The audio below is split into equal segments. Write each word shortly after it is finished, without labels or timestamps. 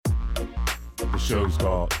show's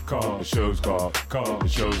called, the show's called, the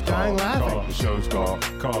show's called, Dying laughing. the show's called,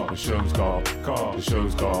 the show's called, the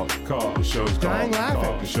show's called, the show's called, Dying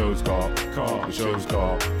laughing. the show's called, the show's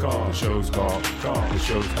called, the show's called, the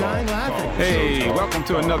show's called. Dying laughing. Hey, welcome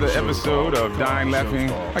to another episode of Dying Laughing.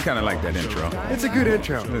 I kind of like that intro. It's a good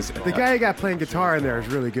intro. The guy you got playing guitar in there is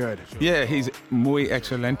really good. Yeah, he's muy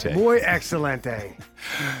excelente. Muy excelente.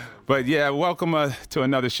 But yeah, welcome to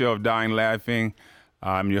another show of Dying Laughing.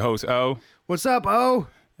 I'm your host, O. What's up, O?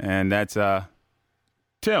 And that's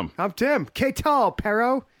Tim. I'm Tim. ¿Qué tal,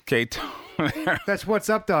 perro? Kate. That's what's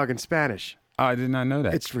up, dog, in Spanish. I did not know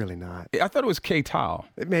that. It's really not. I thought it was K-Tal.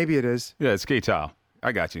 Maybe it is. Yeah, it's K-Tal.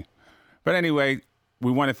 I got you. But anyway,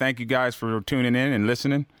 we want to thank you guys for tuning in and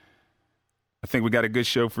listening. I think we got a good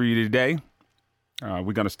show for you today.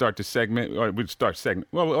 We're going to start the segment.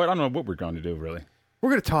 Well, I don't know what we're going to do, really. We're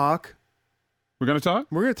going to talk. We're going to talk?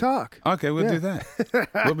 We're going to talk. Okay, we'll do that.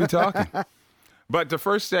 We'll be talking. But the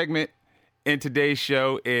first segment in today's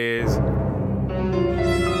show is... This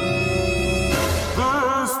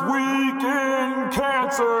Week in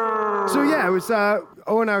Cancer. So, yeah, it was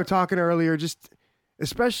O and I were talking earlier, just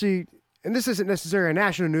especially, and this isn't necessarily a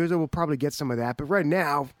national news, we'll probably get some of that, but right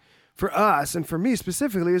now, for us, and for me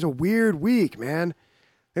specifically, it was a weird week, man.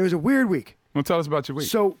 It was a weird week. Well, tell us about your week.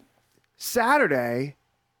 So, Saturday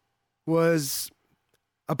was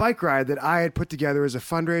a bike ride that I had put together as a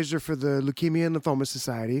fundraiser for the Leukemia and Lymphoma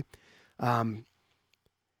Society.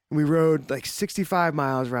 We rode like 65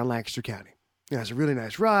 miles around Lancaster County. It was a really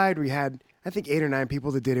nice ride. We had, I think, 8 or 9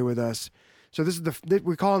 people that did it with us. So this is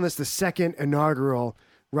we're calling this the second inaugural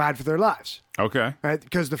Ride for Their Lives. Okay. Right?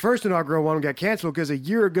 Because the first inaugural one got canceled because a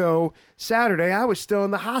year ago, Saturday, I was still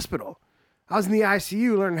in the hospital. I was in the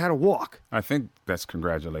ICU learning how to walk. I think that's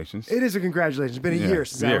congratulations. It is a congratulations. It's been a year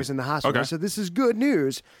since I was in the hospital. Okay. So this is good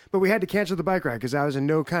news. But we had to cancel the bike ride because I was in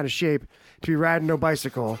no kind of shape to be riding no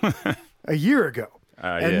bicycle a year ago.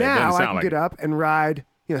 And now I can get up and ride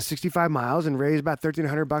 65 miles and raise about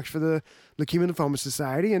 $1,300 for the Leukemia and Lymphoma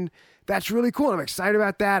Society. And that's really cool. I'm excited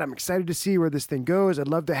about that. I'm excited to see where this thing goes. I'd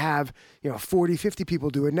love to have 40, 50 people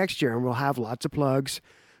do it next year. And we'll have lots of plugs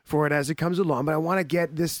for it as it comes along, but I want to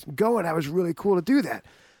get this going. That was really cool to do that.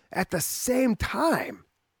 At the same time,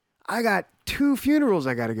 I got 2 funerals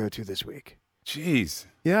I got to go to this week. Jeez.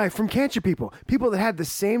 Yeah, from cancer people that had the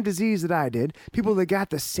same disease that I did, people that got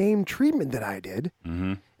the same treatment that I did,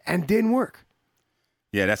 and didn't work.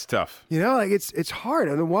 Yeah, that's tough. It's hard.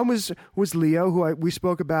 And the one was Leo, who we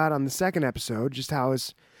spoke about on the second episode, just how I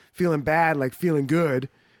was feeling bad, like feeling good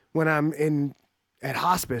when I'm at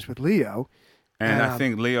hospice with Leo. And I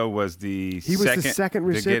think Leo was the second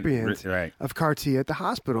recipient of CAR-T at the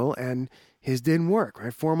hospital, and his didn't work.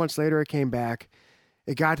 Right, 4 months later, it came back.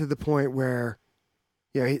 It got to the point where,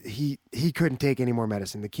 he couldn't take any more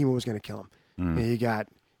medicine. The chemo was going to kill him.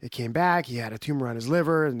 It came back. He had a tumor on his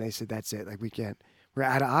liver, and they said, "That's it. Like we're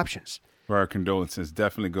out of options." For our condolences,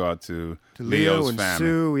 definitely go out to Leo Leo's and family.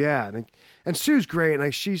 Sue. Yeah, and Sue's great.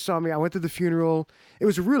 Like she saw me. I went to the funeral. It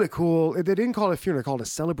was really cool. They didn't call it a funeral; they called it a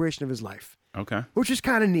celebration of his life. Okay. Which is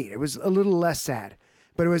kind of neat. It was a little less sad.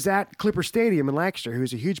 But it was at Clipper Stadium in Lancaster. He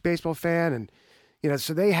was a huge baseball fan. And,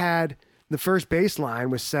 so they had the first baseline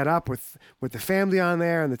was set up with the family on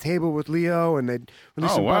there and the table with Leo. And they'd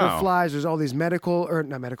release some butterflies. There's all these military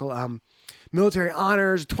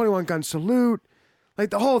honors, 21-gun salute. Like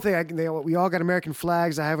the whole thing. We all got American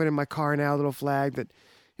flags. I have it in my car now, a little flag that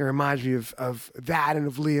reminds me of that and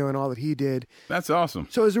of Leo and all that he did. That's awesome.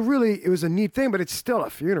 So it was a neat thing, but it's still a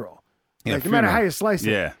funeral. Yeah, no matter how you slice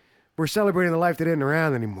it, yeah, we're celebrating the life that isn't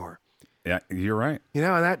around anymore. Yeah, you're right.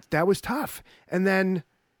 And that was tough. And then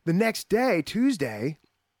the next day, Tuesday,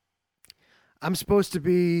 I'm supposed to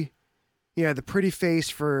be, the pretty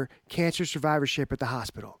face for cancer survivorship at the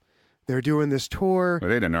hospital. They're doing this tour. Well,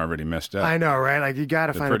 they done already messed up. I know, right? Like you got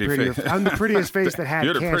to find a prettier. I'm the prettiest face that had cancer.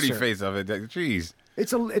 You're the cancer. pretty face of it. Jeez.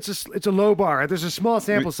 It's a low bar. There's a small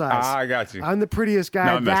sample size. I got you. I'm the prettiest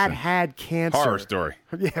guy that had cancer. Horror story.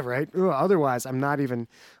 Yeah, right. Otherwise, I'm not even.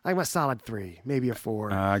 I'm a solid 3, maybe a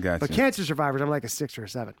 4. I got you. But cancer survivors, I'm like a 6 or a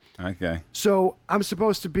 7. Okay. So I'm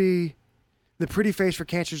supposed to be the pretty face for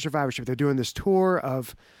cancer survivorship. They're doing this tour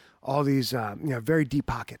of all these, very deep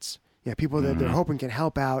pockets. People that they're hoping can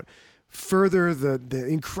help out, further the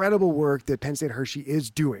incredible work that Penn State Hershey is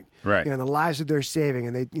doing. Right. The lives that they're saving.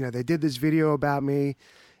 And they did this video about me,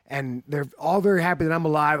 and they're all very happy that I'm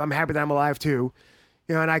alive. I'm happy that I'm alive too.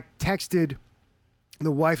 And I texted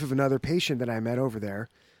the wife of another patient that I met over there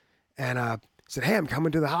and said, "Hey, I'm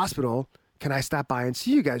coming to the hospital. Can I stop by and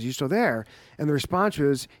see you guys? Are you still there?" And the response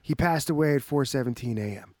was, "He passed away at 4:17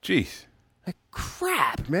 a.m. Jeez. Like,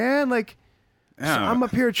 crap, man. Like, so I'm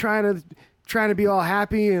up here trying trying to be all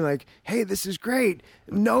happy and like, hey, this is great,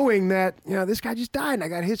 knowing that, this guy just died and I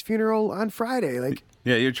got his funeral on Friday. Like,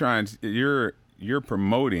 yeah, you're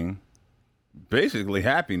promoting basically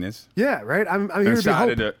happiness. Yeah, right. I'm here to be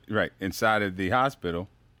hope. Inside of the hospital.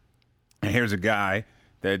 And here's a guy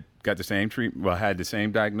that got the same treatment, had the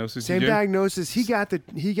same diagnosis. Same diagnosis. He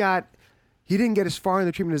didn't get as far in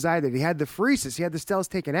the treatment as I did. He had the pheresis. He had the cells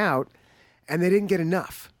taken out, and they didn't get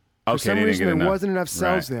enough. For some reason, there wasn't enough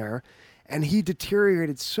cells there, and he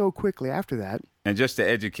deteriorated so quickly after that. And just to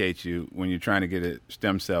educate you, when you're trying to get a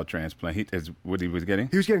stem cell transplant, what he was getting?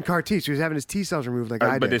 He was getting CAR T, so he was having his T cells removed like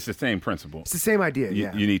I did. But it's the same principle. It's the same idea,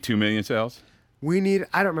 yeah. You need 2 million cells? I don't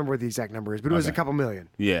remember what the exact number is, but it was a couple million.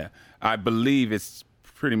 Yeah. I believe it's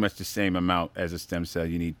pretty much the same amount as a stem cell.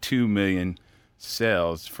 You need 2 million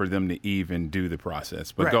cells for them to even do the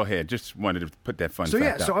process. But go ahead. Just wanted to put that fun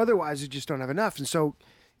fact out. So otherwise you just don't have enough. And so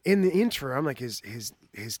in the interim, like his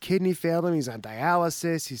kidney failed him. He's on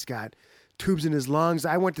dialysis. He's got tubes in his lungs.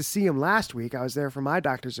 I went to see him last week. I was there for my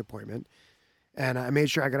doctor's appointment, and I made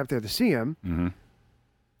sure I got up there to see him,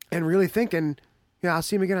 and really thinking, I'll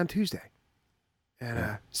see him again on Tuesday,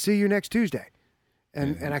 and see you next Tuesday,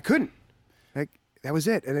 and I couldn't. Like, that was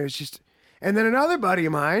it. And it was just, and then another buddy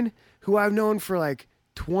of mine who I've known for like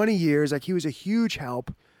 20 years, like he was a huge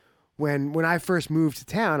help when I first moved to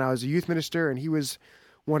town. I was a youth minister, and he was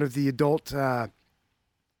one of the adult, I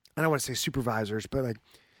don't want to say supervisors, but like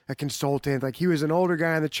a consultant. Like, he was an older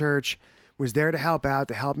guy in the church, was there to help out,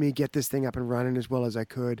 to help me get this thing up and running as well as I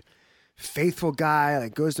could. Faithful guy,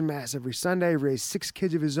 like goes to mass every Sunday, raised 6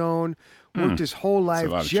 kids of his own, worked his whole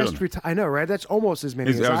life, just retired. I know, right? That's almost as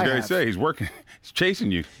many as I have. I was going to say, he's working, he's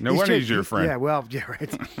chasing you. No wonder he's your friend. Yeah, well, yeah,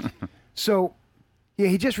 right. So, yeah,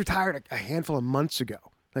 he just retired a handful of months ago.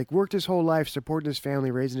 Like, worked his whole life, supporting his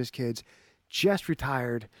family, raising his kids, just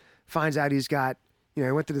retired, finds out he's got, he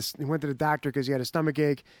went to the doctor because he had a stomach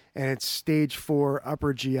ache, and it's stage 4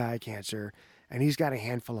 upper GI cancer, and he's got a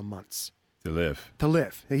handful of months. To live.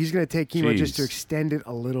 He's going to take chemo just to extend it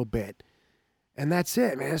a little bit. And that's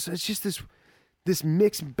it, man. So it's just this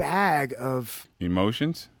mixed bag of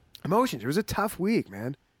emotions. It was a tough week,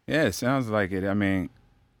 man. Yeah, it sounds like it. I mean,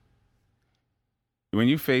 when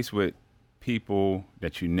you face with people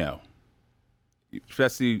that you know,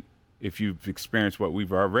 especially if you've experienced what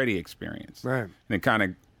we've already experienced. Right. And it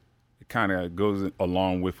kind of goes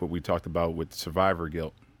along with what we talked about with survivor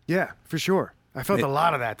guilt. Yeah, for sure. I felt a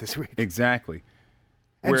lot of that this week. Exactly.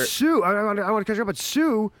 And Sue, I want to catch up, but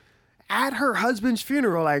Sue, at her husband's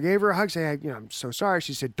funeral, I gave her a hug, saying, I'm so sorry.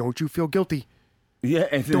 She said, don't you feel guilty. Yeah.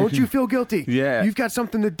 Don't you feel guilty. Yeah. You've got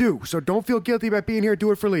something to do, so don't feel guilty about being here.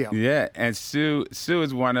 Do it for Leo. Yeah, and Sue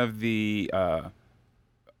is one of the,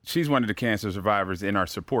 she's one of the cancer survivors in our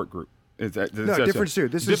support group. Different Sue.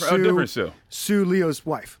 This is Sue. Different Sue. Sue, Leo's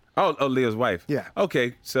wife. Oh, Leo's wife. Yeah.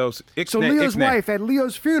 Okay, so Leo's wife at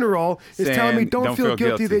Leo's funeral is telling me, don't feel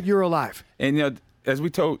guilty that you're alive. And as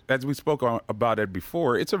we spoke about it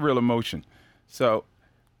before, it's a real emotion. So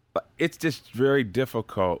it's just very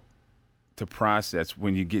difficult to process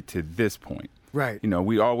when you get to this point. Right.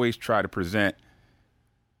 We always try to present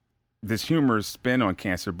this humorous spin on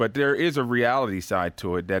cancer, but there is a reality side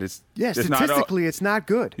to it that is statistically it's not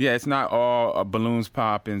good. Yeah, it's not all balloons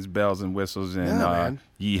popping, bells and whistles, and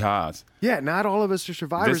yeehaws. Yeah, not all of us are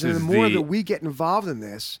survivors, and the more that we get involved in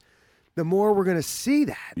this, the more we're going to see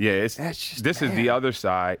that. Yeah, this is the other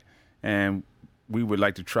side, and we would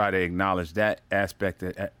like to try to acknowledge that aspect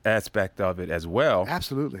of it as well.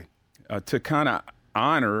 Absolutely. To kind of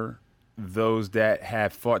honor those that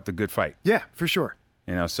have fought the good fight. Yeah, for sure.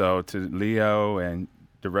 So to Leo and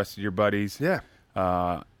the rest of your buddies,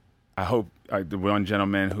 I hope the one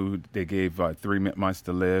gentleman who they gave 3 months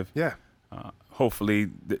to live. Yeah. Hopefully,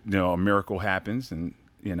 a miracle happens, and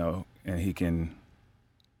and he can,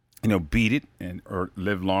 beat it or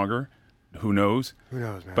live longer. Who knows? Who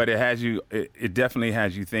knows, man? But it has you. It definitely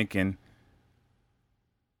has you thinking.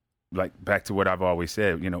 Like, back to what I've always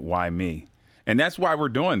said. Why me? And that's why we're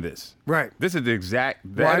doing this. Right. This is the exact.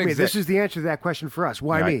 Why me? This is the answer to that question for us.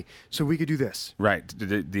 Why me? So we could do this. Right.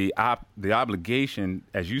 The obligation,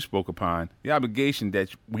 as you spoke upon, the obligation that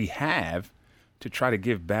we have to try to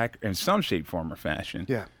give back in some shape, form, or fashion.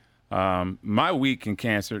 Yeah. My week in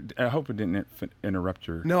cancer. I hope it didn't interrupt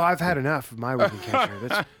your. No, I've had enough of my week in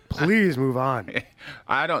cancer. Please move on.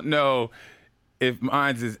 I don't know if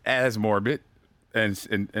mine is as morbid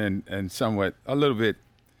and somewhat a little bit.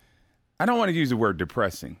 I don't want to use the word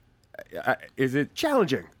depressing. Is it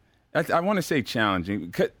challenging? I want to say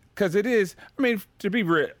challenging because it is. I mean, to be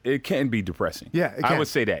real, it can be depressing. Yeah, I would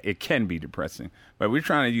say that it can be depressing. But we're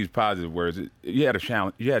trying to use positive words. You had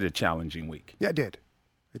a challenging week. Yeah, I did.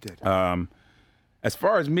 As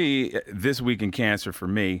far as me, this week in cancer for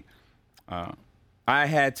me, I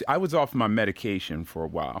was off my medication for a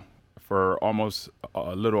while, for almost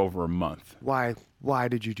a little over a month. Why? Why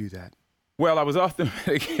did you do that? Well, I was off the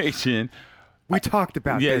medication. We talked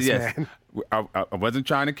about this, man. I wasn't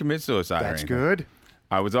trying to commit suicide. That's good.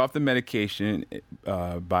 I was off the medication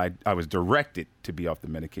I was directed to be off the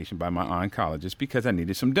medication by my oncologist because I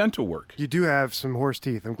needed some dental work. You do have some horse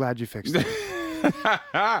teeth. I'm glad you fixed it.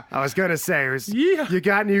 I was going to say, you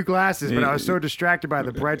got new glasses, but I was so distracted by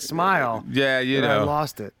the bright smile. Yeah, I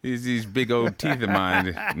lost it. These big old teeth of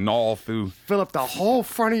mine gnaw through. Fill up the whole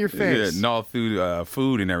front of your face. Yeah, gnaw through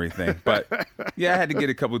food and everything. But yeah, I had to get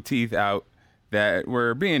a couple of teeth out that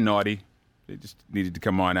were being naughty. They just needed to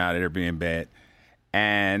come on out of there being bad.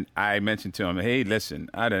 And I mentioned to him, hey, listen,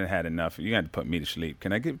 I done had enough. You got to put me to sleep.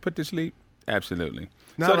 Can I get put to sleep? Absolutely.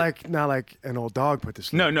 Not like an old dog put to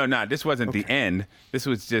sleep. No. This wasn't the end. This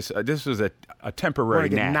was just this was a temporary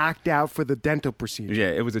nap. Get knocked out for the dental procedure.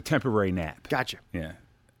 Yeah, it was a temporary nap. Gotcha. Yeah.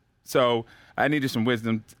 So I needed some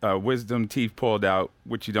wisdom teeth pulled out,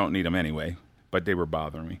 which you don't need them anyway, but they were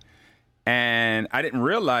bothering me. And I didn't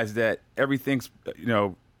realize that everything's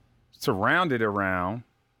surrounded around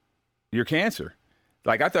your cancer.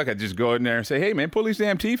 Like, I thought I'd just go in there and say, hey, man, pull these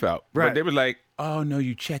damn teeth out. Right. But they were like, oh, no,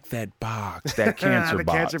 you check that box, that cancer the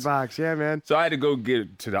box. cancer box, yeah, man. So I had to go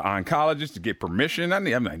get to the oncologist to get permission. I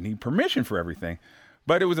need permission for everything.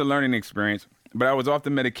 But it was a learning experience. But I was off the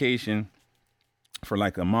medication for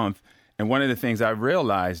like a month. And one of the things I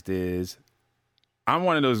realized is I'm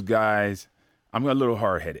one of those guys, I'm a little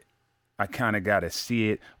hard-headed. I kind of got to see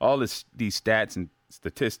it. All these stats and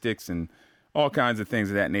statistics and all kinds of things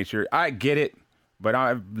of that nature. I get it. But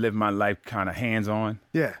I've lived my life kind of hands-on.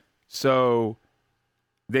 Yeah. So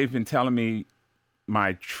they've been telling me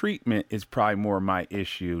my treatment is probably more my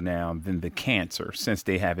issue now than the cancer since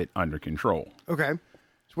they have it under control. Okay.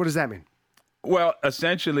 So what does that mean? Well,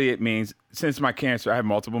 essentially it means since my cancer, I have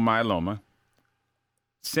multiple myeloma.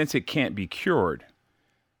 Since it can't be cured,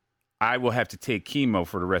 I will have to take chemo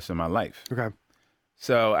for the rest of my life. Okay.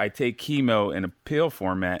 So I take chemo in a pill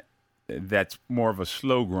format that's more of a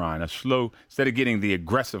slow grind, instead of getting the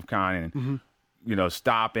aggressive kind and,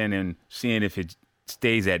 stopping and seeing if it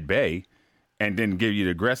stays at bay and then give you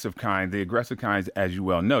the aggressive kind. The aggressive kind, as you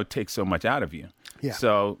well know, takes so much out of you. Yeah.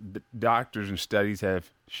 So the doctors and studies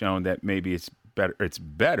have shown that maybe it's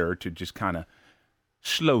better to just kind of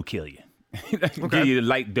slow kill you. Give you the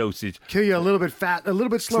light dosage. Kill you a little bit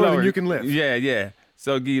slower than you can live. Yeah.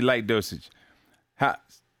 So give you light dosage.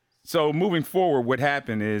 So moving forward, what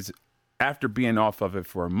happened is, after being off of it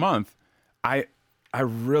for a month, I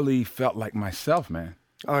really felt like myself, man.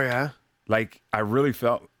 Oh, yeah? Like, I really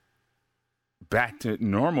felt back to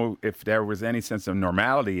normal, if there was any sense of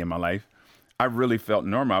normality in my life. I really felt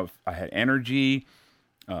normal. I had energy.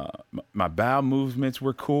 My bowel movements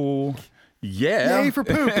were cool. Yeah. Yay for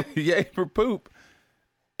poop. Yay for poop.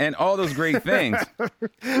 And all those great things.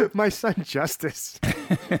 My son, Justice,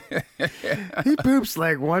 he poops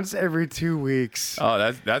like once every 2 weeks. Oh,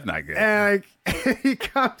 that's not good. And he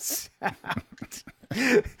comes out,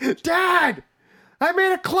 Dad, I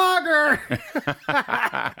made a clogger.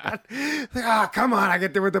 Come on. I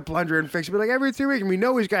get there with the plunger and fix it. But like every 2 weeks, and we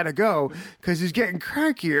know he's got to go because he's getting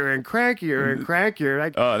crankier and crankier and crankier.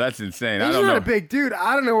 Like, oh, that's insane. He's not a big dude.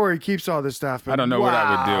 I don't know where he keeps all this stuff. But I don't know what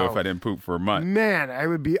I would do if I didn't poop for a month. Man, I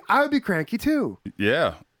would be cranky too.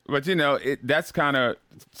 Yeah. But, that's kind of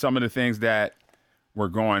some of the things that were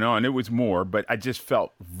going on. It was more, but I just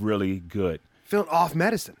felt really good. Felt off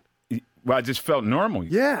medicine. Well, I just felt normal.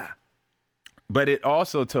 Yeah. But it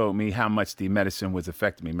also told me how much the medicine was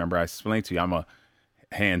affecting me. Remember, I explained to you, I'm a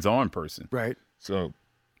hands-on person. Right. So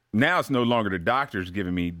now it's no longer the doctors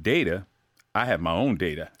giving me data. I have my own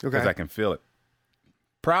data because I can feel it.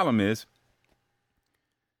 Problem is,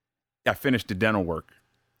 I finished the dental work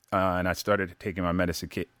and I started taking my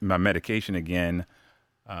medication again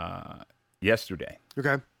yesterday.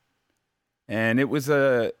 Okay. And it was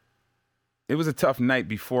a tough night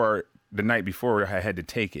before. The night before I had to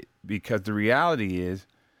take it, because the reality is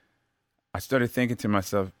I started thinking to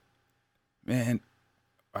myself, man,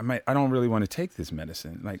 I don't really want to take this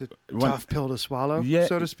medicine. Like, tough pill to swallow,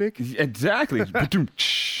 so to speak. Exactly. But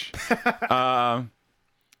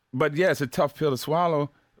yeah, it's a tough pill to swallow.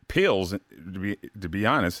 Pills, to be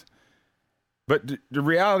honest. But the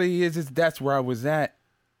reality is that's where I was at.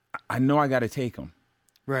 I know I got to take them.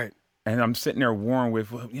 Right. And I'm sitting there warm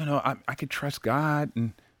with, I could trust God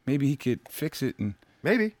and maybe he could fix it. And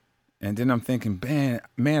maybe. And then I'm thinking,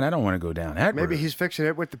 man, I don't want to go down that road. Maybe he's fixing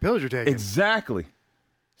it with the pills you're taking. Exactly.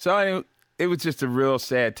 So it was just a real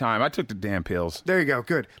sad time. I took the damn pills. There you go.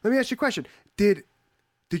 Good. Let me ask you a question. Did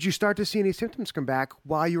Did you start to see any symptoms come back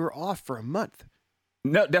while you were off for a month?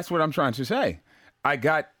 No, that's what I'm trying to say. I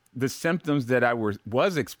got the symptoms that I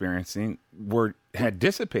was experiencing had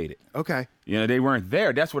dissipated. Okay. They weren't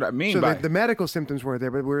there. That's what I mean so by the medical symptoms weren't there,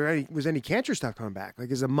 but was any cancer stuff coming back? Like,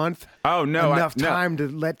 is a month enough time to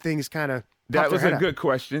let things kind of That was a good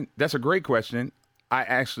question. That's a great question. I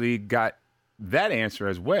actually got that answer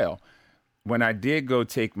as well. When I did go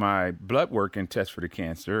take my blood work and test for the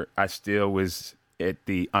cancer, I still was at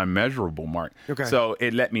the unmeasurable mark. Okay. So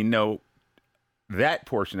it let me know that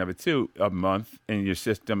portion of it too, a month in your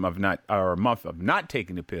system a month of not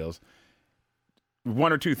taking the pills.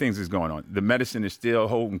 One or two things is going on. The medicine is still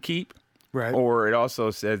holding keep, right? Or it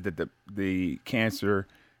also says that the cancer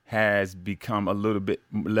has become a little bit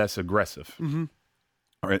less aggressive. Mm-hmm.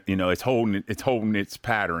 Or, it's holding its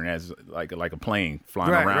pattern as like a plane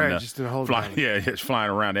flying around. Just in a whole it's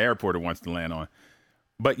flying around the airport it wants to land on.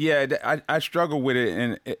 But yeah, I struggle with it,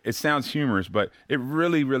 and it sounds humorous, but it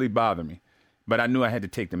really, really bothered me. But I knew I had to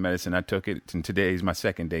take the medicine. I took it, and today is my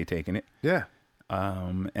second day taking it. Yeah.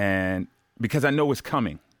 And because I know it's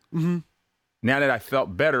coming. Mm-hmm. Now that I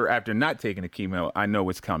felt better after not taking the chemo, I know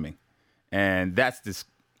it's coming. And that's this,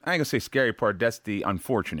 I ain't gonna say scary part, that's the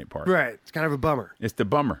unfortunate part. Right. It's kind of a bummer. It's the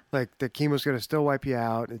bummer. Like the chemo's gonna still wipe you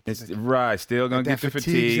out. It's right, still gonna get the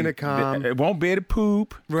fatigue. Gonna come. It won't be able to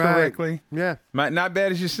poop correctly. Yeah. Not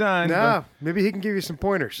bad as your son. No, maybe he can give you some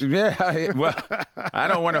pointers. Yeah, well, I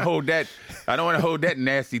don't want to hold that. I don't want to hold that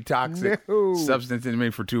nasty, toxic substance in me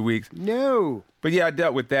for 2 weeks. No. But yeah, I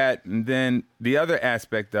dealt with that, and then the other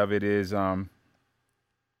aspect of it is the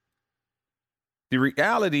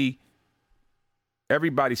reality.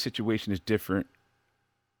 Everybody's situation is different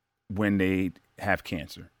when they have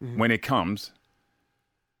cancer. Mm-hmm. When it comes,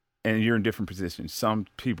 and you're in different positions. Some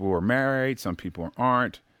people are married, some people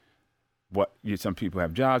aren't. Some people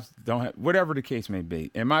have jobs, don't have, whatever the case may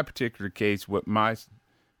be. In my particular case, what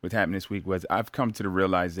happened this week was I've come to the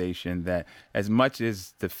realization that as much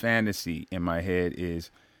as the fantasy in my head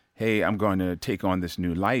is, hey, I'm going to take on this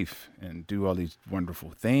new life and do all these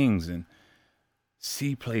wonderful things and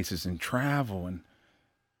see places and travel, and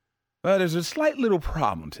well, there's a slight little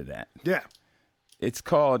problem to that. Yeah. It's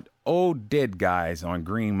called old dead guys on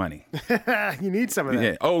green money. You need some of that.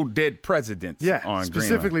 Yeah, old dead presidents on green money.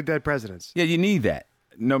 Specifically dead presidents. Yeah, you need that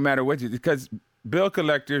no matter what because bill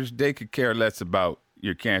collectors, they could care less about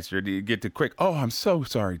your cancer. You get the quick, oh, I'm so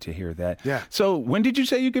sorry to hear that. Yeah. So when did you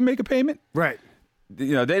say you can make a payment? Right.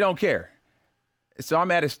 They don't care. So I'm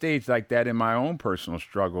at a stage like that in my own personal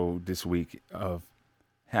struggle this week of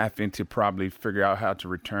having to probably figure out how to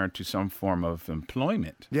return to some form of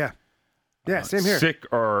employment. Yeah. Yeah, same here.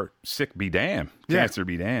 Sick be damned. Cancer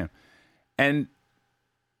be damned. And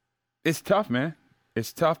it's tough, man.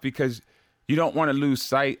 It's tough because you don't want to lose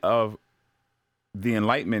sight of the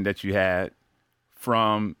enlightenment that you had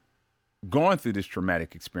from going through this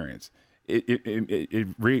traumatic experience.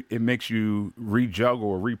 It makes you rejuggle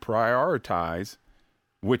or reprioritize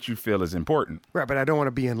what you feel is important. Right, but I don't want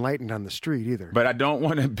to be enlightened on the street either. But I don't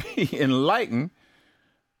want to be enlightened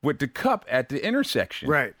with the cup at the intersection.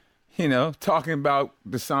 Right. Talking about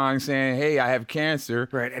the sign saying, hey, I have cancer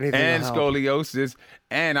and scoliosis,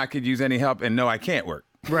 and I could use any help, and no, I can't work.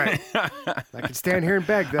 Right. I can stand here and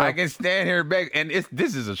beg, though. I can stand here and beg, and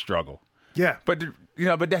this is a struggle. Yeah. But,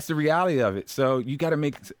 but that's the reality of it. So you got to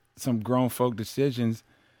make some grown folk decisions,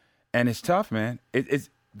 and it's tough, man.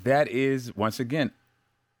 That is, once again,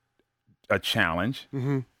 a challenge,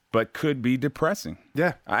 but could be depressing.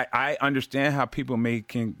 Yeah. I understand how people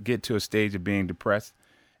can get to a stage of being depressed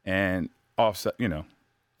and offset,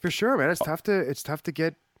 For sure, man. It's tough to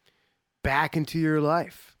get back into your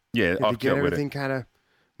life. Yeah, to get everything kind of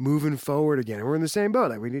moving forward again. And we're in the same boat.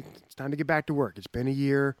 Like it's time to get back to work. It's been a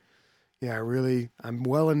year. Yeah, I'm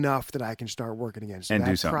well enough that I can start working again. So and that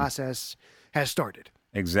do something. Process has started.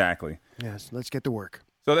 Exactly. Yes, let's get to work.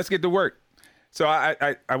 So let's get to work. So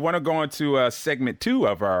I want to go into segment 2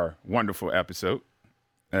 of our wonderful episode.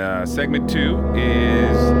 Segment 2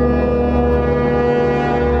 is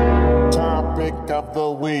Topic of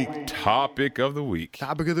the week. Topic of the week.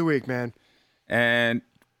 Topic of the week, man. And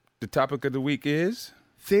the topic of the week is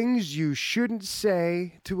things you shouldn't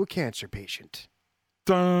say to a cancer patient.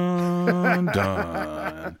 Dun,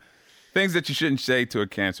 dun. Things that you shouldn't say to a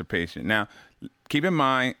cancer patient. Now, keep in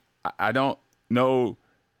mind, I don't know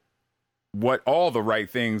what all the right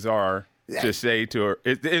things are to say to her.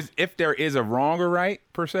 If there is a wrong or right,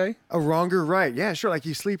 per se? A wrong or right. Yeah, sure. Like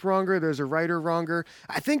you sleep wronger, there's a right or wronger.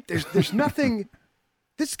 I think there's nothing.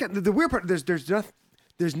 The weird part,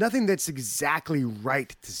 there's nothing that's exactly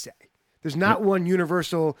right to say. There's not one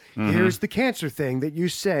universal, here's the cancer thing that you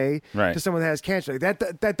say to someone that has cancer.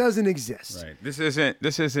 That doesn't exist. Right.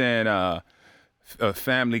 This isn't a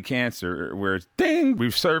family cancer where it's ding,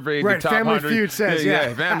 we've surveyed the top Family 100. Feud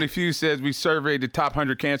says, Family Feud says we surveyed the top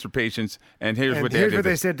 100 cancer patients, and here's what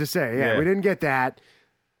they said to say. Yeah, we didn't get that.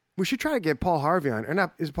 We should try to get Paul Harvey on. Or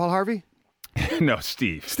not, is it Paul Harvey? No,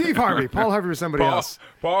 Steve. Steve Harvey. Paul Harvey was somebody else.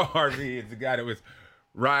 Paul Harvey is the guy that was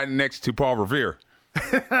riding next to Paul Revere.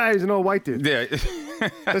 He's an old white dude. Yeah.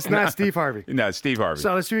 That's not Steve Harvey. No, it's Steve Harvey.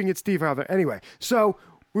 So let's see if we can get Steve Harvey. Anyway, so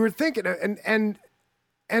we were thinking, and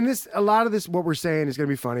this, a lot of this, what we're saying is going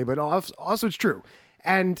to be funny, but also it's true.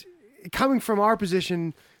 And coming from our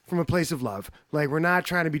position, from a place of love, like we're not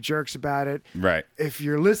trying to be jerks about it. Right. If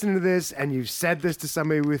you're listening to this and you've said this to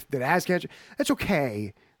somebody that has cancer, that's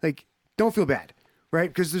okay. Like, don't feel bad, right?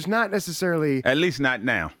 Because there's not necessarily, at least not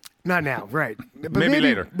now. Not now, right. But maybe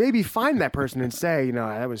later. Maybe find that person and say,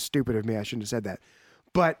 that was stupid of me. I shouldn't have said that.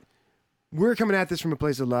 But we're coming at this from a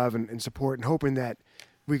place of love and support and hoping that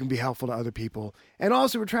we can be helpful to other people. And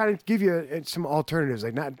also we're trying to give you some alternatives.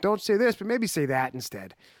 Like, don't say this, but maybe say that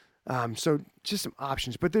instead. So just some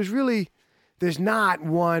options. But there's not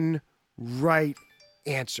one right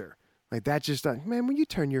answer. Like, that's just, man, when you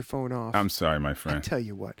turn your phone off. I'm sorry, my friend. I tell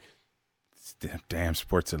you what. Damn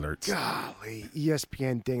sports alerts. Golly,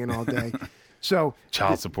 ESPN dinging all day. So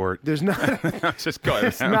child support. There's not. Just go.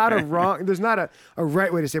 It's not a wrong. There's not a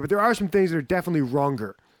right way to say it, but there are some things that are definitely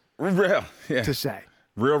wronger. To say.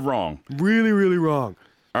 Real wrong. Really, really wrong.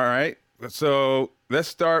 All right. So let's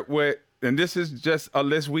start with, and this is just a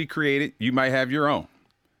list we created. You might have your own,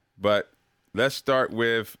 but let's start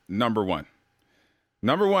with number one.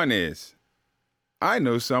 Number one is, I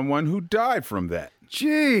know someone who died from that.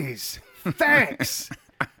 Jeez. Thanks.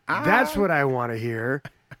 That's what I want to hear.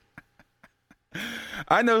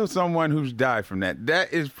 I know someone who's died from that.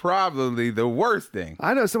 That is probably the worst thing.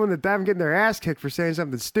 I know someone that died from getting their ass kicked for saying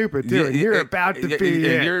something stupid, too. And you're about to be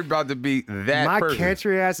You're about to be that My person.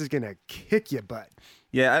 cancer ass is going to kick your butt.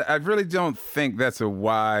 Yeah, I really don't think that's a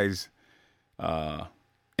wise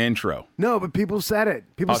intro. No, but people said it.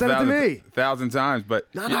 People said it to me. 1,000 times,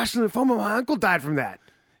 but... Non-Hodgkin's lymphoma, my uncle died from that.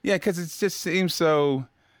 Yeah, because it just seems so...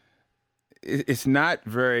 It's not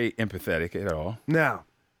very empathetic at all. No.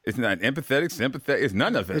 It's not empathetic, sympathetic. It's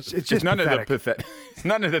none of it. It's just none pathetic. of the It's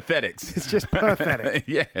none of the pathetics. It's just pathetic.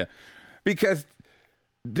 Yeah. Because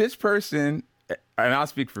this person, and I'll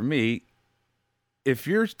speak for me, if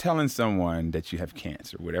you're telling someone that you have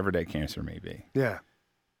cancer, whatever that cancer may be, yeah,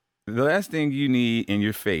 the last thing you need in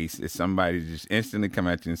your face is somebody to just instantly come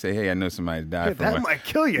at you and say, hey, I know somebody died from that might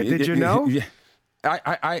kill you. Did you know? Yeah.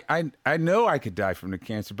 I know I could die from the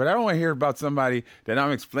cancer, but I don't want to hear about somebody that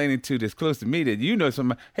I'm explaining to that's close to me that you know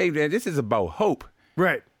somebody. Hey, man, this is about hope.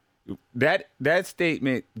 Right. That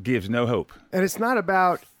statement gives no hope. And it's not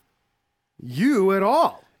about you at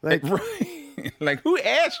all. Like, like who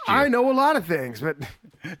asked you? I know a lot of things, but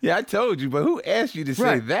yeah, I told you, but who asked you to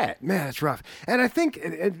say that? Man, it's rough. And I think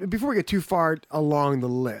before we get too far along the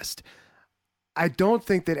list, I don't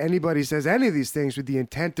think that anybody says any of these things with the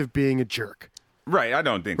intent of being a jerk. Right, I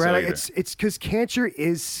don't think so like either. It's because cancer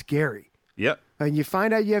is scary. Yep. And you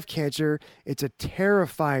find out you have cancer, it's a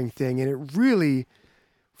terrifying thing, and it really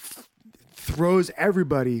throws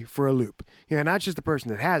everybody for a loop. Not just the person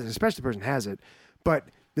that has it, especially the person that has it, but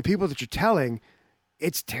the people that you're telling,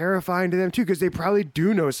 it's terrifying to them too, because they probably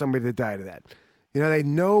do know somebody that died of that. They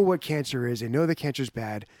know what cancer is, they know that cancer's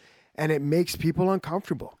bad, and it makes people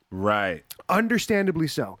uncomfortable. Right. Understandably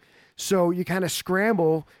so. So you kind of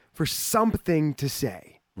scramble for something to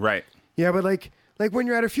say. Right. Yeah, but like when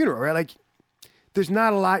you're at a funeral, right? Like, there's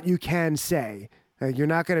not a lot you can say. Like, you're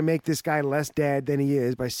not going to make this guy less dead than he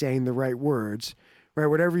is by saying the right words, right?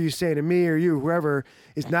 Whatever you say to me or you, whoever,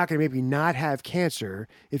 is not going to make me not have cancer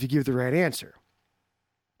if you give the right answer.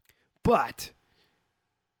 But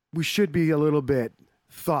we should be a little bit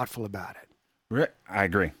thoughtful about it. Right. I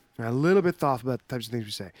agree. A little bit thoughtful about the types of things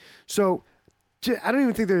we say. So I don't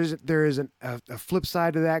even think there is a flip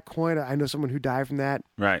side to that coin. I know someone who died from that.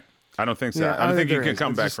 Right. I don't think so. Yeah, I don't think you can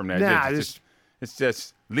come back from that. Nah, it's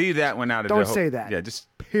just leave that one out of the Don't say that. Yeah, just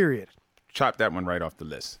period. Chop that one right off the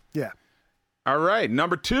list. Yeah. All right,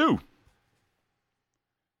 number 2.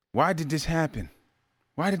 Why did this happen?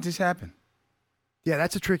 Why did this happen? Yeah,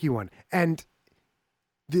 that's a tricky one. And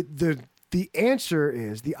the answer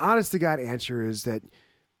is, the honest to God answer is that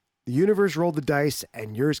the universe rolled the dice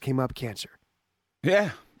and yours came up cancer.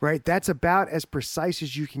 Yeah. right? That's about as precise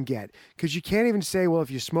as you can get, because you can't even say, well,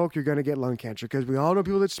 if you smoke, you're going to get lung cancer, because we all know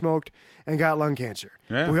people that smoked and got lung cancer.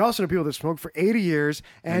 Yeah. But we also know people that smoked for 80 years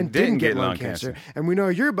and didn't get lung cancer. And we know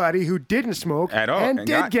your buddy who didn't smoke at all and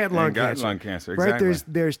did get lung cancer. Lung cancer, exactly. Right?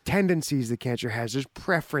 There's tendencies that cancer has. There's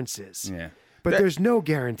preferences. Yeah. But there's no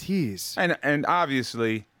guarantees. And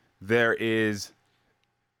obviously there is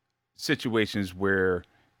situations where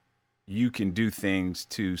you can do things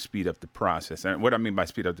to speed up the process. And what I mean by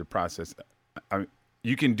speed up the process,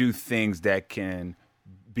 you can do things that can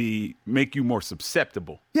make you more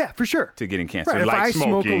susceptible. Yeah, for sure. To getting cancer. Right. Like if I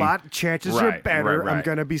smoking, smoke a lot, chances are better I'm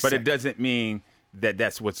going to be sick. But it doesn't mean that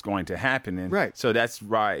that's what's going to happen. And right. So that's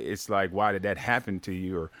why it's like, why did that happen to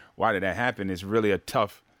you? Or why did that happen? It's really a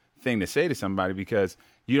tough thing to say to somebody because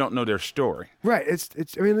you don't know their story. Right.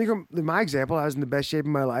 I mean, in my example, I was in the best shape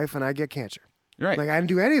of my life and I get cancer. Right. Like I didn't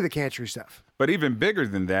do any of the cancer stuff. But even bigger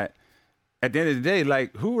than that, at the end of the day,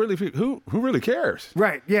 like who really cares?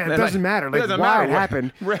 Right. Yeah. It doesn't matter. Like why it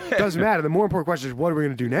happened. Right. Doesn't matter. The more important question is, what are we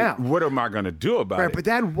going to do now? What am I going to do about it? Right. But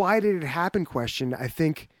that why did it happen question, I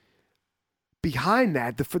think behind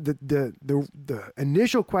that, the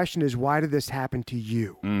initial question is, why did this happen to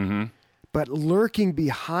you? Mm-hmm. But lurking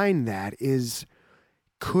behind that is,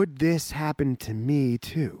 could this happen to me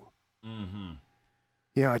too? Mm-hmm.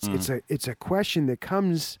 You know, it's a question that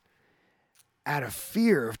comes out of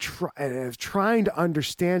fear of trying to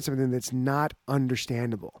understand something that's not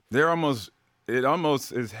understandable. It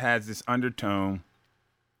almost has this undertone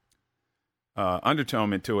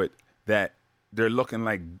into it that they're looking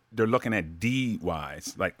at deed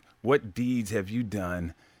wise, like what deeds have you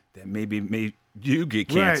done that maybe made you get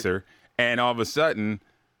cancer? Right. And all of a sudden,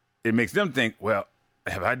 it makes them think, well,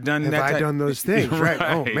 have I done that? Have I done those things? Right.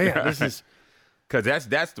 Oh, man, this is... Because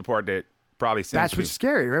that's the part that probably sends That's what's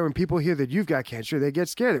scary, right? When people hear that you've got cancer, they get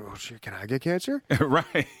scared. They go, well, shit, can I get cancer?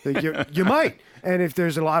 Right. You might. And if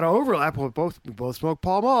there's a lot of overlap, we both smoke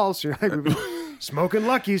Pall Malls. You're like, we've been smoking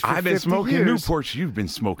Luckies for 50 years. I've been smoking Newports. You've been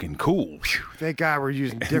smoking Cool. Thank God we're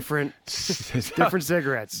using different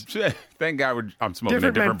cigarettes. Thank God I'm smoking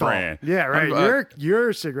a different brand. Yeah, right.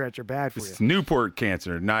 Your cigarettes are bad for you. It's Newport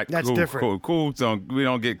cancer, not That's Cool. Different. Cool, so we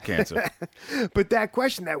don't get cancer. But that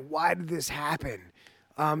question, why did this happen?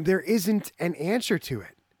 There isn't an answer to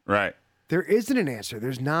it. Right. There isn't an answer.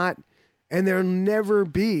 There's not, and there'll never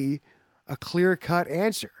be a clear-cut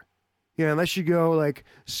answer. You know, unless you go like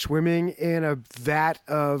swimming in a vat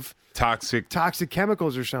of toxic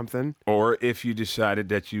chemicals or something. Or if you decided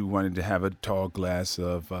that you wanted to have a tall glass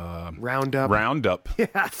of Roundup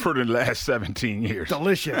yeah. for the last 17 years.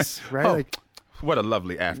 Delicious, right? Oh, what a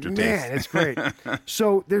lovely aftertaste. Man, it's great.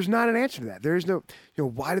 So there's not an answer to that. There is no,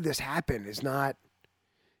 why did this happen? It's not,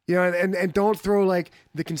 and don't throw like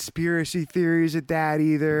the conspiracy theories at that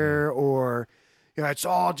either, or, it's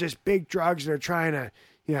all just big drugs that are trying to,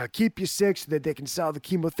 keep you sick so that they can sell the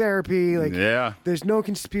chemotherapy. Like, yeah. There's no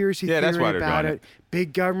conspiracy theory that's why they're about doing it.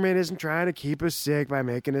 Big government isn't trying to keep us sick by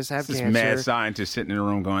making us have cancer. This mad scientist sitting in the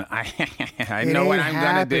room going, I know what I'm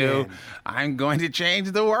going to do. I'm going to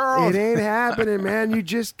change the world. It ain't happening, man. You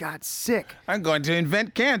just got sick. I'm going to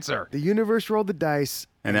invent cancer. The universe rolled the dice,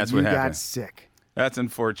 and that's what happened. You got sick. That's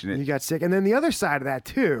unfortunate. You got sick. And then the other side of that,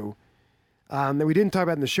 too, that we didn't talk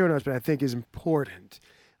about in the show notes, but I think is important,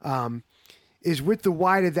 is with the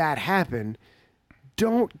why did that happen,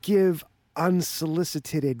 don't give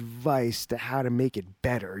unsolicited advice to how to make it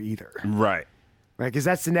better either. Right. Right, because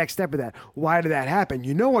that's the next step of that. Why did that happen?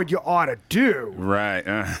 You know what you ought to do. Right.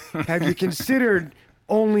 Have you considered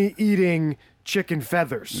only eating chicken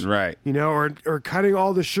feathers? Right. Or cutting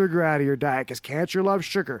all the sugar out of your diet because cancer loves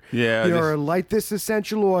sugar. Yeah. Or light this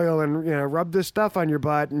essential oil and rub this stuff on your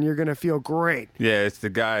butt and you're going to feel great. Yeah, it's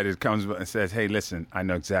the guy that comes and says, hey, listen, I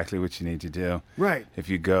know exactly what you need to do. Right. If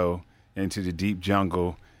you go into the deep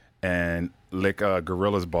jungle and lick a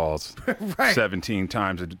gorilla's balls right. 17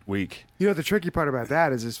 times a week. The tricky part about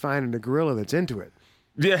that is finding a gorilla that's into it.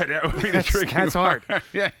 Yeah, that would be the tricky That's part. Hard.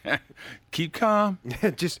 Yeah. Keep calm.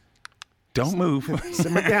 Just don't move.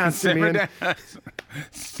 Simmer down, Simeon.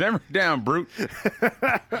 Simmer down, brute.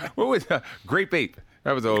 What was Grape Ape?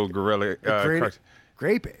 That was an old gorilla.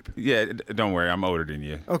 Grape Ape? Yeah, don't worry. I'm older than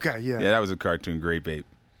you. Okay, yeah. Yeah, that was a cartoon, Grape Ape.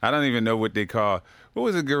 I don't even know what they call. What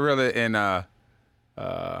was a gorilla in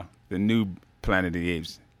the new Planet of the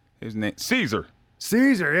Apes? His name? Caesar.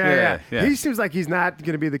 Caesar, yeah. He seems like he's not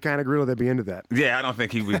going to be the kind of gorilla that'd be into that. Yeah, I don't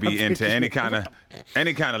think he would be into any kind of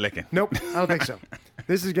licking. Nope, I don't think so.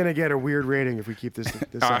 This is going to get a weird rating if we keep this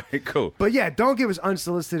All up. right, cool. But yeah, don't give us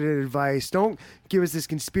unsolicited advice. Don't give us this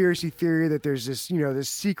conspiracy theory that there's this, this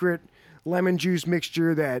secret lemon juice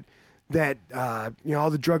mixture that that all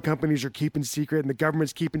the drug companies are keeping secret and the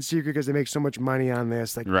government's keeping secret because they make so much money on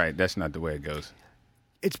this. Like, right, that's not the way it goes.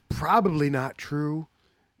 It's probably not true,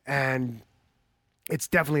 and it's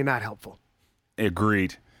definitely not helpful.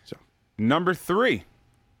 Agreed. So, number 3.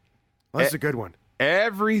 Well, that's a good one.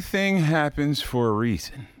 Everything happens for a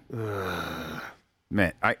reason.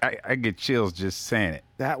 Man, I get chills just saying it.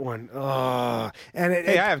 That one. I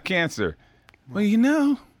have cancer.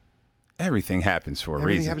 Well, everything happens for a reason.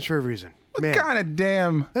 Everything happens for a reason. What kind of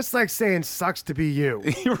damn... That's like saying sucks to be you.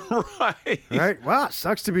 Right. Right? Well,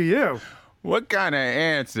 sucks to be you. What kind of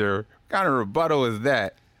answer, what kind of rebuttal is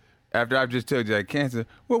that after I've just told you I have cancer?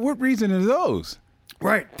 Well, what reason are those?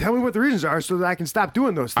 Right. Tell me what the reasons are so that I can stop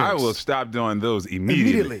doing those things. I will stop doing those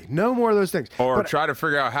immediately. No more of those things. Or try to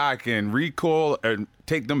figure out how I can recall or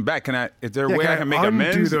take them back. Is there a way I can make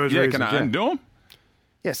amends? Those reasons? Can I undo them?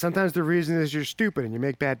 Yeah, sometimes the reason is you're stupid and you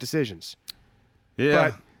make bad decisions. Yeah.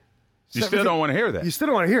 But you still don't want to hear that. You still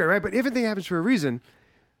don't want to hear it, right? But if everything happens for a reason,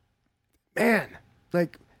 man,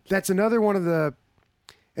 like that's another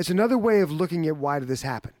it's another way of looking at why did this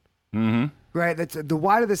happen. Mm-hmm. Right? That's the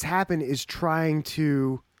why did this happen is trying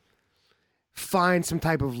to find some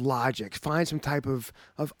type of logic, find some type of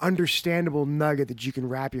understandable nugget that you can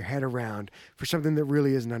wrap your head around for something that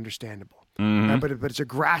really isn't understandable. Mm-hmm. But it's a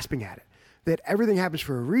grasping at it. That everything happens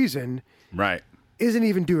for a reason, right? Isn't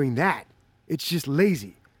even doing that. It's just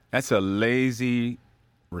lazy. That's a lazy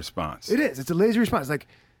response. It is. It's a lazy response. Like,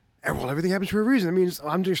 well, everything happens for a reason. That means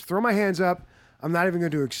I'm just throwing my hands up. I'm not even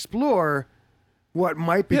going to explore what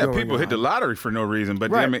might be going on. Yeah, people hit the lottery for no reason. But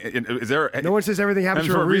right. I mean, is there? No one says everything happens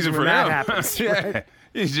for a reason when that happens. Yeah, right?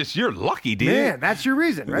 It's just you're lucky, dude. Man, that's your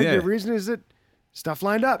reason, right? Yeah. The reason is that stuff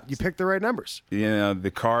lined up. You picked the right numbers.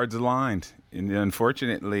 The cards aligned, and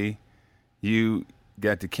unfortunately, you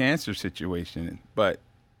got the cancer situation. But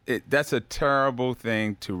that's a terrible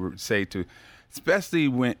thing to say especially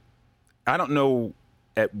when I don't know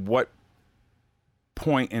at what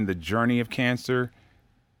point in the journey of cancer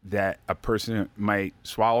that a person might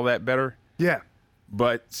swallow that better. Yeah.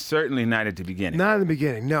 But certainly not at the beginning. Not in the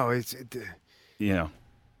beginning. No, Yeah,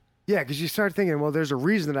 because you start thinking, well, there's a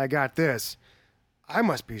reason that I got this. I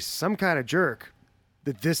must be some kind of jerk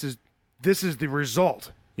that this is the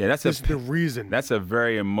result. Yeah, this is the reason. That's a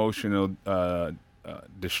very emotional,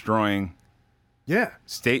 destroying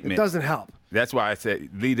statement. It doesn't help. That's why I said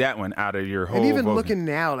leave that one out of your whole And even voting. looking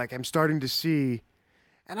now, like I'm starting to see,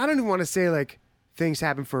 and I don't even want to say like things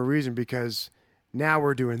happen for a reason because now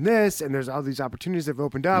we're doing this and there's all these opportunities that have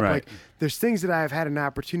opened up. Right. Like there's things that I've had an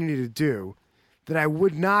opportunity to do that I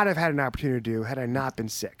would not have had an opportunity to do had I not been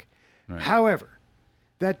sick. Right. However,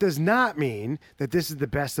 that does not mean that this is the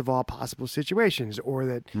best of all possible situations or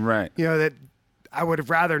that, that I would have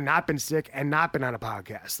rather not been sick and not been on a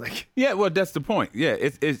podcast. Like, yeah, well, that's the point. Yeah,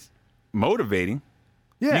 it's motivating.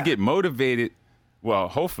 Yeah. You get motivated. Well,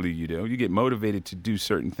 hopefully you do. You get motivated to do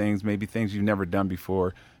certain things, maybe things you've never done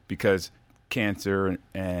before because cancer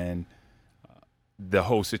and the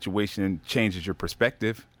whole situation changes your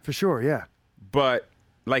perspective. For sure, yeah. But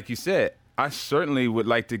like you said, I certainly would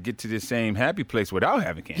like to get to the same happy place without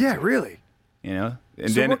having cancer. Yeah, really. And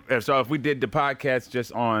so if we did the podcast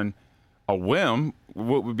just on a whim,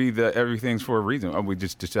 what would be the everything's for a reason? Oh, we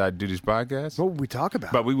just decided to do this podcast? What would we talk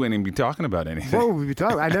about? But we wouldn't even be talking about anything. What would we be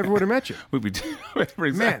talking about? I never would have met you. We'd be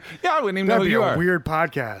man. Yeah, I wouldn't even know who you are. That'd be a weird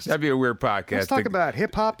podcast. That'd be a weird podcast. Let's talk about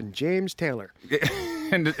hip hop and James Taylor.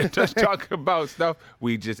 and just talk about stuff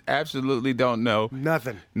we just absolutely don't know.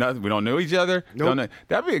 Nothing. We don't know each other. Nope.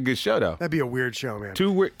 That'd be a good show, though. That'd be a weird show, man.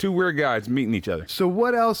 Two weird guys meeting each other. So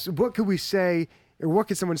what else? What could we say, or what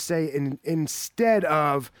could someone say instead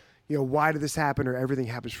of, why did this happen, or everything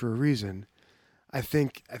happens for a reason? I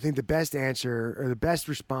think the best answer or the best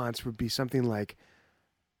response would be something like,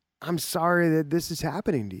 "I'm sorry that this is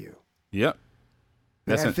happening to you." Yep.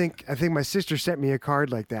 I think my sister sent me a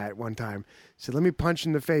card like that one time. Said, "Let me punch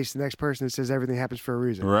in the face the next person that says everything happens for a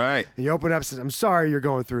reason." Right. And you open up and says, "I'm sorry you're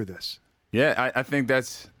going through this." Yeah, I think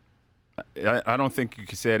that's. I don't think you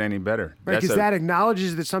could say it any better. Right, because that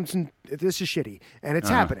acknowledges that this is shitty and it's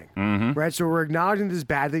happening. Mm-hmm. Right, so we're acknowledging this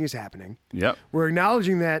bad thing is happening. Yep. We're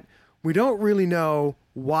acknowledging that we don't really know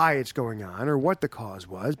why it's going on or what the cause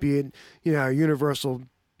was, be it a universal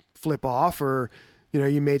flip off or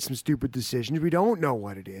you made some stupid decisions. We don't know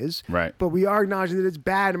what it is. Right. But we are acknowledging that it's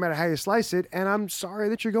bad no matter how you slice it, and I'm sorry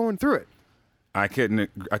that you're going through it. I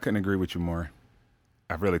couldn't agree with you more.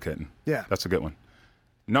 I really couldn't. Yeah. That's a good one.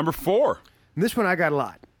 Number 4. And this one I got a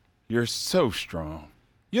lot. You're so strong.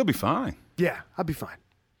 You'll be fine. Yeah, I'll be fine.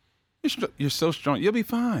 You're so strong. You'll be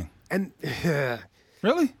fine. And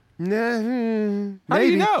really? Nah, How do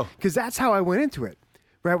you know? Because that's how I went into it.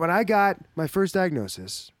 right? When I got my first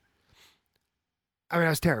diagnosis, I mean, I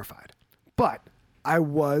was terrified, but I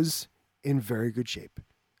was in very good shape.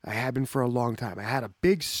 I had been for a long time. I had a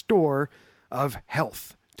big store of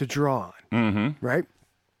health to draw on, right?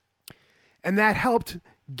 And that helped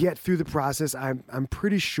get through the process. I'm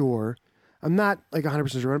pretty sure, I'm not like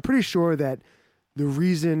 100% sure, I'm pretty sure that the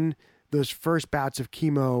reason those first bouts of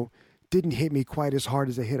chemo didn't hit me quite as hard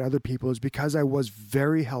as they hit other people is because I was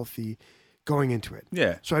very healthy going into it.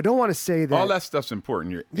 Yeah. So I don't want to say that. All that stuff's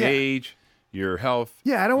important. Your age, your health.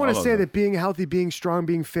 Yeah, I don't want to say that being healthy, being strong,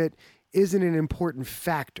 being fit isn't an important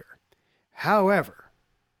factor. However,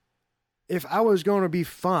 if I was going to be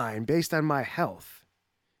fine based on my health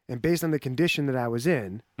and based on the condition that I was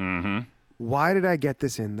in, why did I get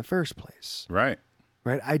this in the first place? Right.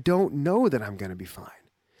 Right? I don't know that I'm going to be fine.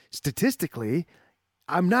 Statistically,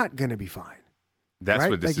 I'm not going to be fine. That's right?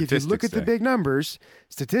 what the like statistics if you look at say. the big numbers,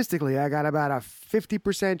 statistically, I got about a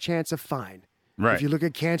 50% chance of fine. Right. If you look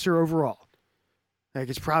at cancer overall, like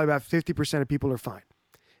it's probably about 50% of people are fine.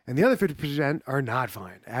 And the other 50% are not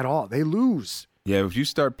fine at all. They lose. Yeah, if you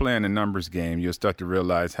start playing the numbers game, you'll start to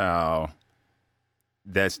realize how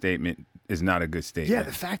that statement is not a good statement. Yeah,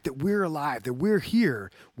 the fact that we're alive, that we're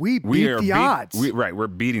here, we beat the odds. We're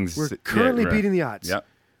beating. We're currently right. beating the odds. Yep.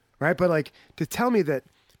 Right? But like to tell me that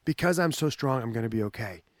because I'm so strong, I'm going to be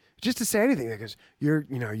okay. Just to say anything because you're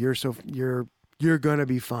going to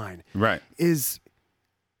be fine. Right. Is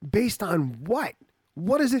based on what?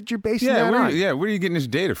 What is it you're basing that on? Yeah, where are you getting this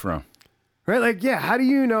data from? Right? Like, yeah, how do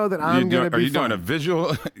you know that I'm going to be fine? Are you doing a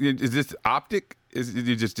visual? Is this optic?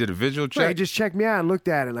 You just did a visual check? Right, just checked me out and looked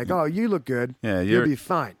at it like, oh, you look good. Yeah, you'll be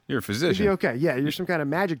fine. You're a physician. You'll be okay. Yeah, you're some kind of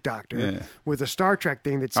magic doctor with a Star Trek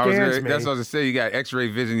thing that scans me. That's what I was going to say. You got X-ray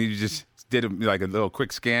vision. You just did like a little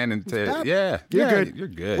quick scan and said, you're good. You're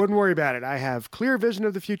good. Wouldn't worry about it. I have clear vision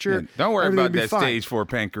of the future. Yeah, don't worry about that fine. stage 4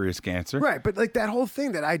 pancreas cancer. Right, but like that whole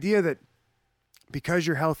thing, that idea that because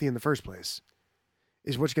you're healthy in the first place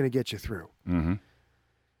is what's going to get you through. Mm-hmm.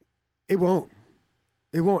 It won't.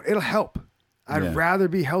 It'll help. I'd rather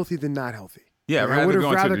be healthy than not healthy. Yeah, I would have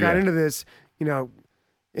rather got into this, in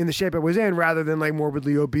the shape I was in rather than like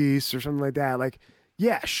morbidly obese or something like that. Like,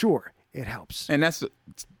 yeah, sure, it helps. And that's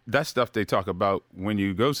stuff they talk about when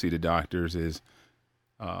you go see the doctors is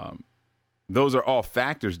those are all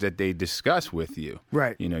factors that they discuss with you.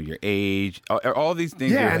 Right. Your age, all these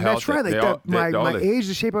things. Yeah, and that's right. Like my age,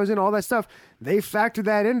 the shape I was in, all that stuff, they factored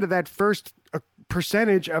that into that first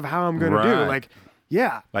percentage of how I'm going to do. Like,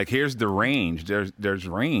 yeah. Like, here's the range. There's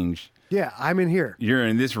range. Yeah, I'm in here. You're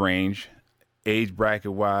in this range, age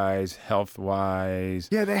bracket wise, health wise.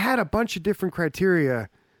 Yeah, they had a bunch of different criteria.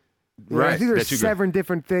 Right. I think there's 7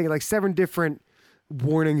 different things, like 7 different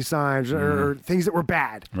warning signs or things that were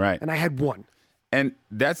bad. Right. And I had 1. And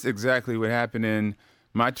that's exactly what happened in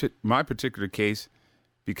my particular case,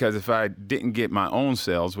 because if I didn't get my own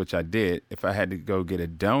cells, which I did, if I had to go get a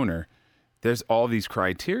donor, there's all these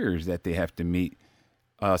criteria that they have to meet.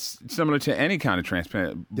 Similar to any kind of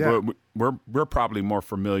transplant, we're probably more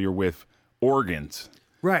familiar with organs.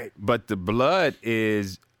 Right. But the blood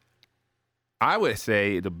is, I would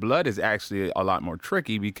say the blood is actually a lot more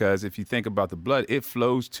tricky because if you think about the blood, it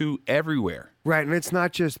flows to everywhere. Right, and it's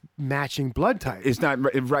not just matching blood type. It's not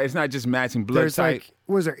right. It's not just matching blood There's type.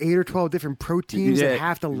 Was there 8 or 12 different proteins that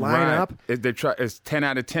have to line up? It's 10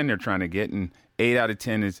 out of 10 they're trying to get, and 8 out of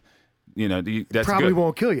 10 is, that's probably good.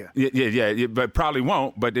 Won't kill you. Yeah, but probably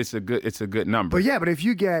won't. But it's a good number. But if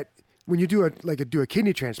you get when you do a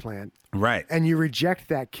kidney transplant, right, and you reject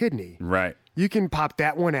that kidney, right. You can pop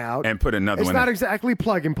that one out and put another one. It's not exactly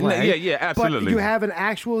plug and play. Yeah, absolutely. But you have an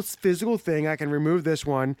actual physical thing. I can remove this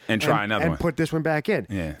one and try another one and put this one back in.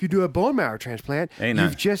 Yeah. If you do a bone marrow transplant,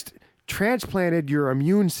 you've just transplanted your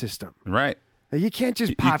immune system. Right. Now, you can't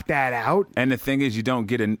just pop that out. And the thing is, you don't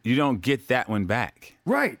get that one back.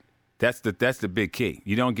 Right. That's the big key.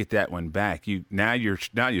 You don't get that one back. Now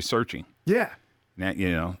you're searching. Yeah.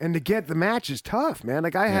 Now, and to get the match is tough, man.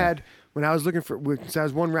 Like I had when I was looking for, since I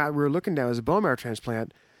was one route we were looking down as a bone marrow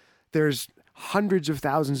transplant. There's hundreds of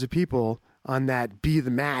thousands of people on that Be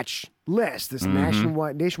the Match list, this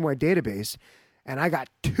nationwide database, and I got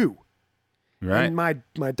 2. Right. And my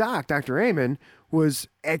doc, Dr. Amen, was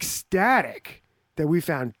ecstatic that we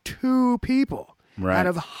found 2 people out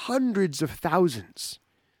of hundreds of thousands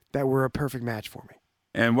that were a perfect match for me.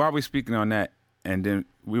 And while we're speaking on that, and then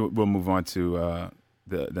we'll move on to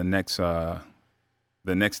the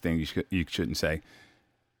next thing you shouldn't say.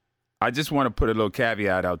 I just want to put a little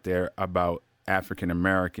caveat out there about African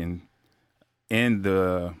American in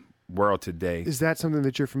the world today. Is that something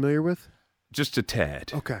that you're familiar with? Just a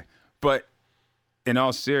tad. Okay. But in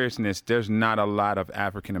all seriousness, there's not a lot of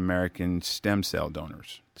African American stem cell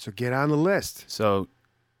donors. So get on the list. So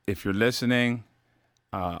if you're listening,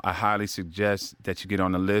 I highly suggest that you get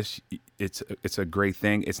on the list. It's a great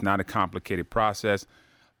thing. It's not a complicated process.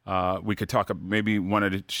 We could talk, maybe one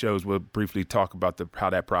of the shows we'll briefly talk about how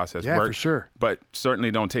that process works. Yeah, for sure. But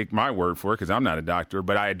certainly don't take my word for it because I'm not a doctor,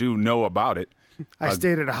 but I do know about it. I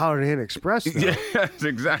stayed at a Holiday Inn Express. Though. Yes,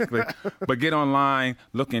 exactly. But get online,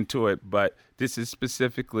 look into it. But this is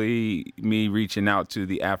specifically me reaching out to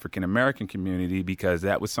the African American community because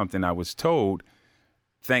that was something I was told.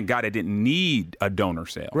 Thank God I didn't need a donor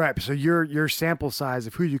cell. Right. So your sample size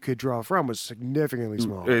of who you could draw from was significantly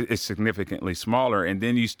smaller. It's significantly smaller. And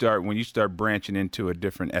then when you start branching into a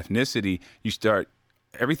different ethnicity,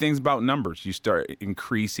 everything's about numbers. You start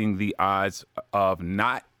increasing the odds of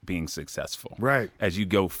not being successful. Right. As you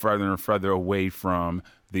go further and further away from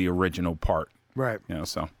the original part. Right.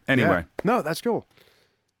 So anyway. Yeah. No, that's cool.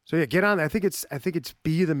 So yeah, get on. I think it's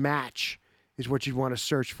be the match is what you want to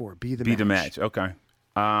search for. Be the match. Okay.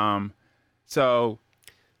 So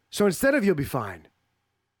instead of you'll be fine,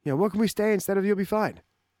 what can we say instead of you'll be fine?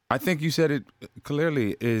 I think you said it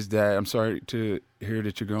clearly is that I'm sorry to hear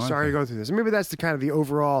that you're going. Sorry you're going through this. And maybe that's the kind of the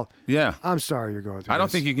overall. Yeah. I'm sorry you're going through this. I don't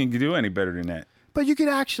think you can do any better than that. But you could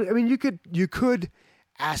actually, you could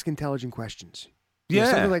ask intelligent questions.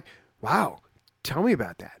 Something like, wow, tell me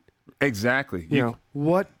about that. Exactly.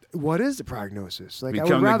 What is the prognosis? Like, I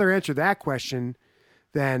would rather answer that question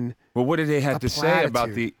than. Well, what did they have to say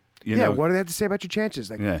about the? What do they have to say about your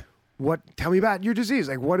chances? Like, tell me about your disease.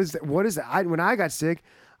 Like, what is that? When I got sick,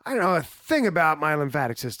 I didn't know a thing about my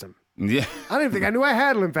lymphatic system. Yeah. I don't even think I knew I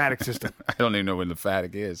had a lymphatic system. I don't even know what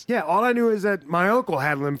lymphatic is. Yeah, all I knew is that my uncle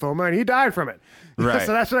had lymphoma and he died from it. Right.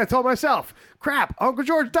 So that's what I told myself. Crap, Uncle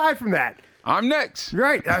George died from that. I'm next.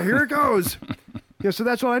 Right, here it goes. So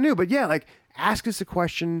that's all I knew. But yeah, ask us a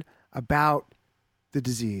question about the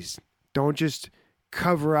disease. Don't just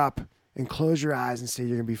cover up and close your eyes and say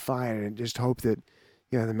you're going to be fine and just hope that,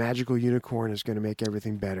 the magical unicorn is going to make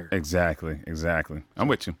everything better. Exactly. I'm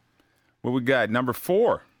with you. What we got? Number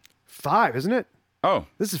 4. 5, isn't it? Oh.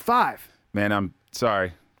 This is 5. Man, I'm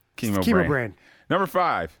sorry. Chemo brain. Number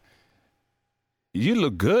 5. You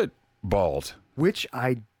look good, bald. Which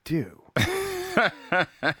I do.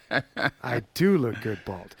 I do look good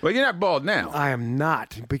bald. Well, you're not bald now. I am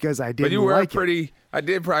not because I didn't. But you were like it. I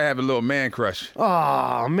did probably have a little man crush.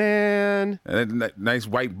 Oh man! And that nice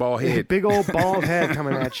white bald head, big old bald head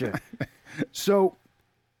coming at you. So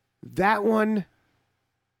that one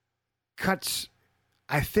cuts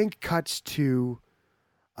to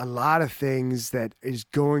a lot of things that is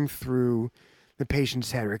going through the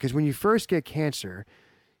patient's head, right? Because when you first get cancer,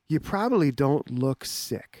 you probably don't look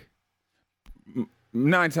sick.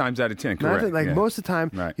 9 times out of 10, correct. Most of the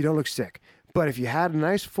time, You don't look sick. But if you had a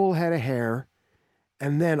nice full head of hair,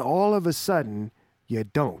 and then all of a sudden, you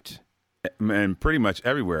don't. And pretty much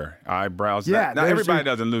everywhere. Eyebrows. Yeah. Now, everybody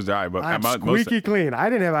doesn't lose their eyebrows. I'm squeaky clean. I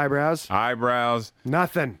didn't have eyebrows. Eyebrows.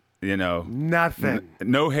 Nothing. Nothing.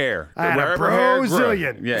 No hair. I had a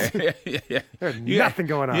Brazilian. Yeah. There's nothing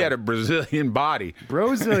going on. You had a Brazilian body.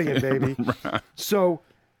 Brazilian, baby. So,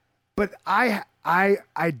 but I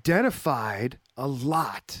identified a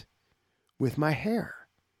lot with my hair.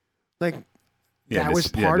 That was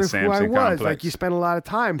part of who I was. Complex. You spent a lot of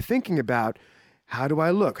time thinking about, how do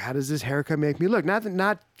I look? How does this haircut make me look?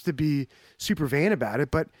 Not to be super vain about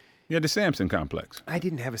it, but you had the Samson complex. I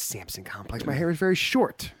didn't have a Samson complex. My hair is very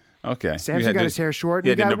short. Okay. Samson got his hair short.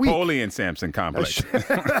 Yeah, the Napoleon weak. Samson complex.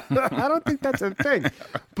 I don't think that's a thing,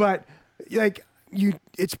 but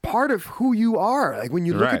it's part of who you are. Like when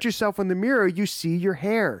you look at yourself in the mirror, you see your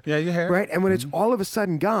hair. Yeah, your hair. Right, and when it's all of a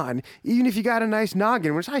sudden gone, even if you got a nice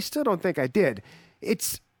noggin, which I still don't think I did,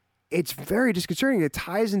 it's very disconcerting. It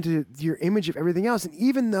ties into your image of everything else. And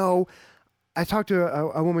even though I talked to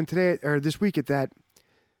a woman today or this week at that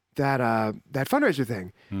fundraiser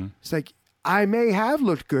thing, it's like I may have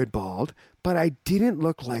looked good bald, but I didn't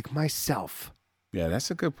look like myself. Yeah,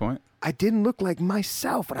 that's a good point. I didn't look like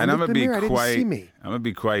myself. When and I looked in the mirror, I didn't see me. I'm going to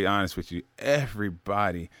be quite honest with you.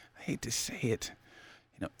 Everybody, I hate to say it,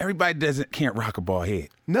 everybody can't rock a bald head.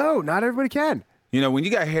 No, not everybody can. When you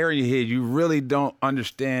got hair in your head, you really don't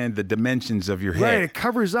understand the dimensions of your head. Right, it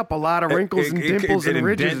covers up a lot of wrinkles and dimples and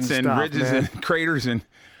ridges and stuff, ridges and craters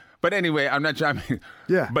But anyway, I'm not trying to.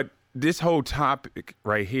 Yeah. But this whole topic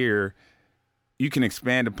right here, you can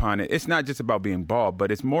expand upon it. It's not just about being bald,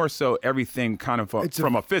 but it's more so everything kind of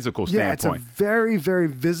from a physical standpoint. Yeah, it's a very, very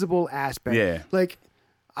visible aspect. Yeah. Like,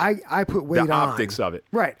 I put weight on. The optics of it.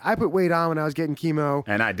 Right. I put weight on when I was getting chemo.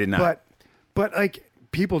 And I did not. But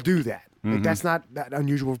people do that. Like that's not that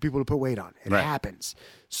unusual for people to put weight on. It happens.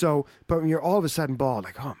 So, but when you're all of a sudden bald,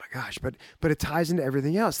 like, oh my gosh, but it ties into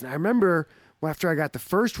everything else. And I remember after I got the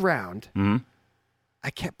first round, I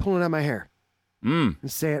kept pulling out my hair and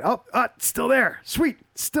saying, oh, it's still there. Sweet.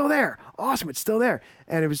 It's still there. Awesome. It's still there.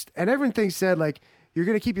 And everything said like, you're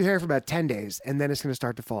going to keep your hair for about 10 days and then it's going to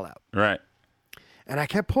start to fall out. Right. And I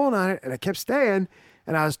kept pulling on it and I kept staying.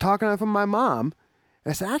 And I was talking on it with my mom.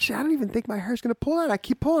 And I said, actually, I don't even think my hair's going to pull out. I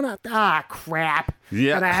keep pulling out. Ah, crap.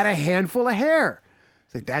 Yeah. And I had a handful of hair.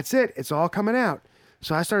 It's like, that's it. It's all coming out.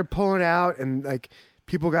 So I started pulling out and like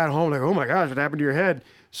people got home like, oh my gosh, what happened to your head?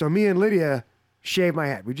 So me and Lydia shaved my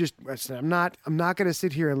head. I said, I'm not going to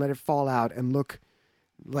sit here and let it fall out and look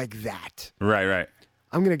like that. Right.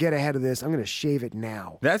 I'm going to get ahead of this. I'm going to shave it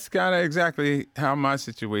now. That's kind of exactly how my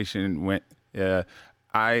situation went.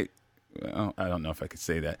 I don't know if I could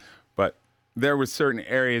say that, but there were certain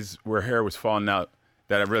areas where hair was falling out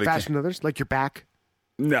that I really faster than others, like your back.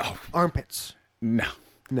 No. Armpits. No.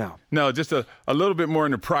 Just a little bit more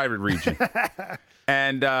in the private region,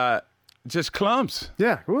 and just clumps.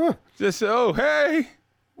 Yeah. Ooh. Just hey,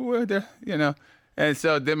 and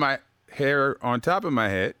so then my hair on top of my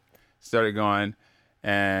head started going,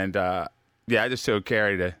 and I just told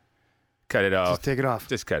Carrie to cut it off. Just take it off.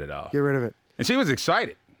 Just cut it off. Get rid of it. And she was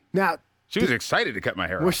excited. Now, she was excited to cut my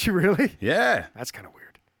hair off. Was she really? Yeah. That's kind of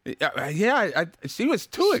weird. She was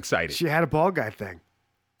too excited. She had a bald guy thing.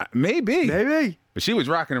 Maybe. But she was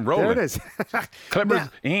rocking and rolling. There it is. Clippers,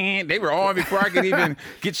 and they were on before I could even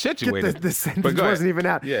get situated. The sentence wasn't even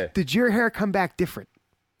out. Yeah. Did your hair come back different?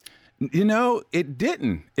 It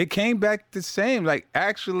didn't. It came back the same. Like,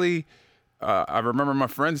 actually, I remember my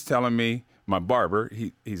friends telling me, my barber,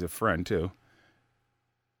 he's a friend too,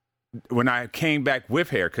 when I came back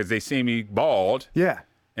with hair, because they see me bald. Yeah.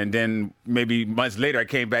 And then maybe months later, I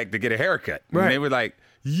came back to get a haircut. Right. And they were like,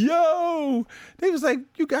 yo, they was like,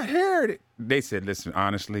 you got hair. They said, listen,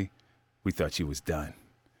 honestly, we thought you was done.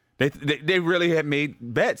 They really had made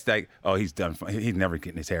bets like, oh, he's done. He's never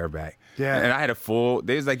getting his hair back. Yeah. And I had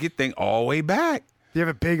they was like, get thing all the way back. Do you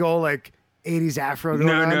have a big old, like, 80s afro going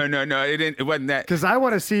on? No. It wasn't that. Because I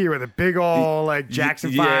want to see you with a big old, like,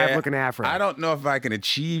 Jackson 5 looking afro. I don't know if I can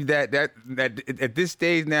achieve that. That at this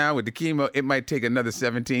stage now with the chemo, it might take another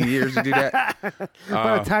 17 years to do that.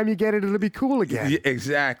 By the time you get it, it'll be cool again. Yeah,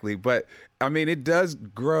 exactly. But, I mean, it does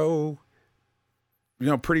grow,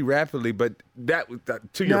 pretty rapidly. But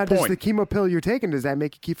to your point. Does the chemo pill you're taking, does that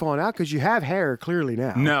make you keep falling out? Because you have hair clearly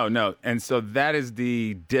now. No. And so that is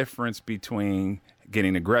the difference between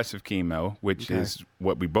getting aggressive chemo, which is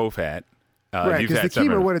what we both had. Right, because the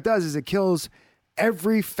chemo, what it does is it kills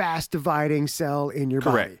every fast dividing cell in your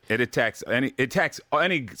body. Correct. It attacks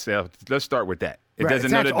any cell. Let's start with that. It doesn't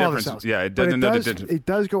know the difference. Yeah, it doesn't know the difference. It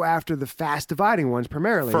does go after the fast dividing ones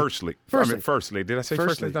primarily. Firstly. Did I say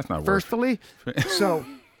firstly? That's not a word. Firstly. So,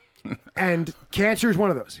 and cancer is one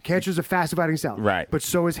of those. Cancer is a fast dividing cell. Right. But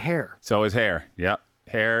so is hair. Yep.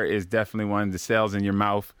 Hair is definitely one of the cells in your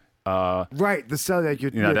mouth. Right, the cell that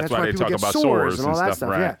that's why they talk about sores and all that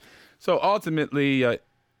stuff. Right. Yeah. So ultimately,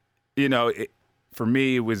 for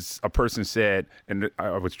me, it was a person said, and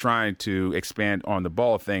I was trying to expand on the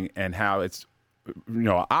bald thing and how it's, an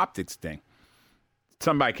optics thing.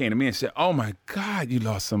 Somebody came to me and said, "Oh my God, you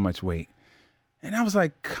lost so much weight," and I was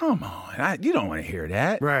like, "Come on, you don't want to hear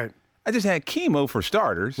that." Right. I just had chemo for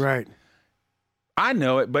starters. Right. I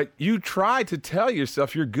know it, but you try to tell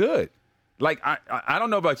yourself you're good. Like, I don't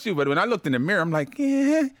know about you, but when I looked in the mirror, I'm like,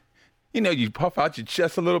 yeah. You puff out your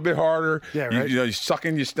chest a little bit harder. Yeah, right. You suck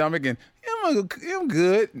in your stomach and I'm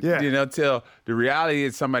good. Yeah. Till the reality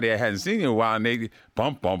is somebody I hadn't seen in a while and they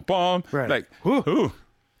bump. Right. Like, ooh.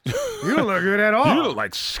 You don't look good at all. You look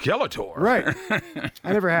like Skeletor. Right.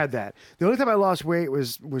 I never had that. The only time I lost weight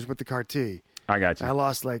was with the CAR-T. I got you. I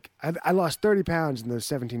lost I lost 30 pounds in those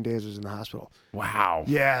 17 days I was in the hospital. Wow.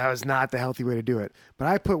 Yeah, that was not the healthy way to do it. But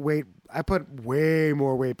I put way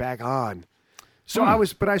more weight back on. So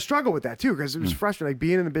I struggled with that too, because it was frustrating. Like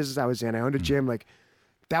being in the business I was in, I owned a gym. Like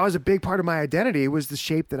that was a big part of my identity. It was the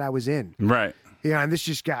shape that I was in. Right. Yeah, and this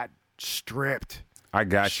just got stripped. I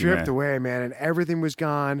got you, stripped away, man, and everything was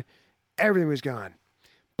gone. Everything was gone.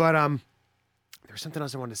 But there was something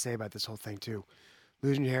else I wanted to say about this whole thing too.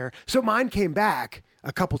 Losing your hair. So mine came back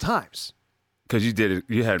a couple times. Because you did it.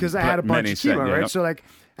 You had because I had a bunch of chemo, right? So like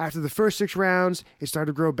after the first 6 rounds, it started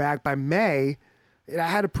to grow back. By May, I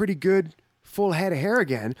had a pretty good full head of hair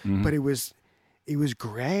again, but it was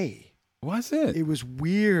gray. Was it? It was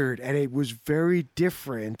weird, and it was very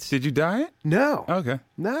different. Did you dye it? No. Okay.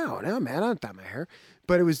 No, man, I don't dye my hair.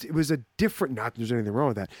 But it was a different. Not that there's anything wrong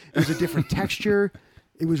with that. It was a different texture.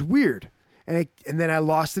 It was weird, and then I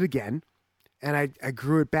lost it again. and I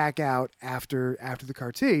grew it back out after the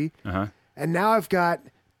CAR-T, Uh-huh. and now I've got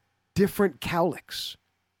different cowlicks.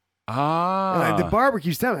 Ah. The barber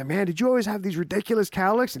keeps telling me, man, did you always have these ridiculous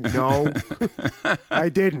cowlicks? And no, I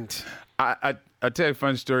didn't. I'll tell you a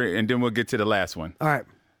fun story, and then we'll get to the last one. All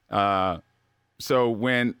right. So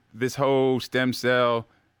when this whole stem cell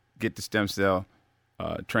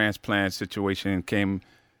transplant situation came,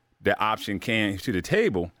 the option came to the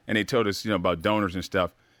table, and they told us, about donors and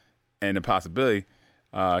stuff, and the possibility.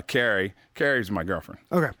 Carrie's my girlfriend.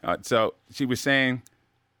 Okay. So she was saying,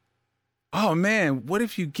 "Oh man, what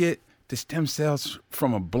if you get the stem cells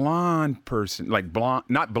from a blonde person, like blonde,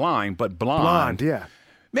 not blind, but blonde? Blonde, yeah.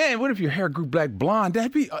 Man, what if your hair grew black blonde?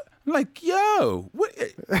 That'd be like, yo, what?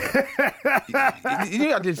 You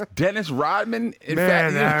got this Dennis Rodman.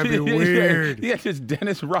 That'd be weird. You got this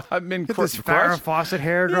Dennis Rodman. Get this Farrah Fawcett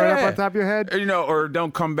hair growing up on top of your head. Or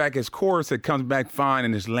don't come back as coarse. It comes back fine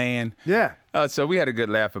and it's land. Yeah. So we had a good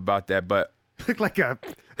laugh about that, but. Look like a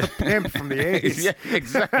pimp from the 80s. Yeah,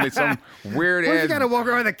 exactly. Some weird ass. You got to walk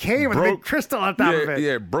around with a cane with a big crystal on top of it.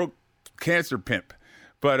 Yeah, broke cancer pimp.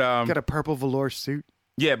 But got a purple velour suit.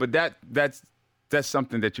 Yeah, but that's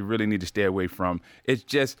something that you really need to stay away from. It's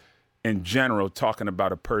just in general talking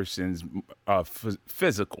about a person's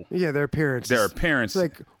physical. Yeah, their appearance. It's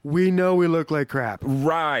like, we know we look like crap.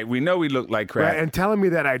 Right. We know we look like crap. Right, and telling me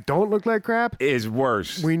that I don't look like crap is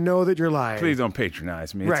worse. We know that you're lying. Please don't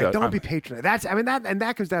patronize me. Right. Don't be patronizing.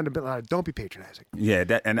 That comes down to don't be patronizing. Yeah,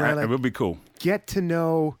 it will be cool. Get to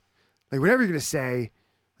know, like, whatever you're going to say,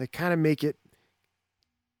 like, kind of make it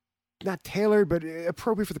not tailored, but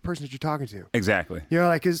appropriate for the person that you're talking to. Exactly.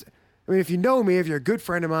 Because, if you know me, if you're a good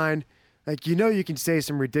friend of mine, like, you can say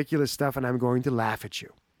some ridiculous stuff and I'm going to laugh at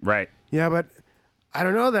you. Right. Yeah, but I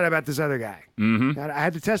don't know that about this other guy. Mm-hmm. I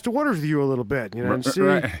had to test the waters with you a little bit, and see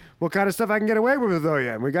what kind of stuff I can get away with you.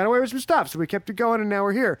 And we got away with some stuff, so we kept it going, and now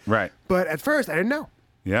we're here. Right. But at first, I didn't know.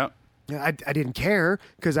 Yeah. I didn't care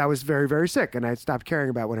because I was very, very sick, and I stopped caring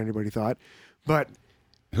about what anybody thought. But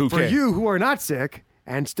for you who are not sick,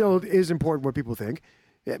 and still is important what people think,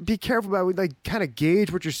 be careful about, like, kind of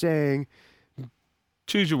gauge what you're saying.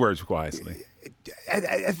 Choose your words wisely.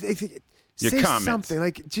 Say something,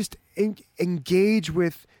 like, just engage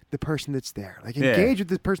with the person that's there. Like, engage with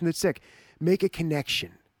the person that's sick. Make a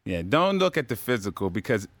connection. Yeah, don't look at the physical,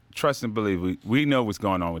 because trust and believe, we know what's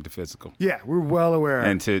going on with the physical. Yeah, we're well aware.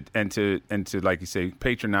 And to like you say,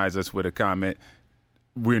 patronize us with a comment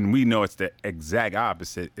when we know it's the exact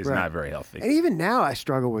opposite is not very healthy. And even now, I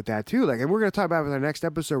struggle with that too. Like, and we're going to talk about it with our next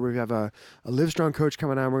episode, where we have a Livestrong coach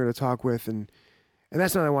coming on. We're going to talk with, and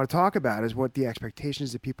that's what I want to talk about, is what the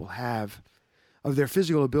expectations that people have of their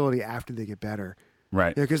physical ability after they get better.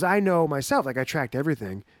 Right. Because I know myself, like, I tracked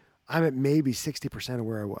everything. I'm at maybe 60% of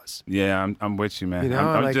where I was. Yeah, I'm with you, man.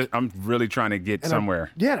 I'm really trying to get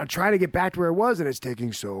somewhere. I'm trying to get back to where I was, and it's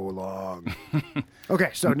taking so long.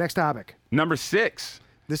 Okay, so next topic. Number 6.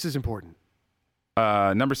 This is important.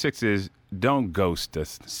 Number 6 is don't ghost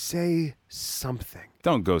us. Say something.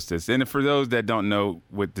 Don't ghost us. And for those that don't know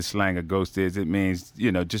what the slang of ghost is, it means,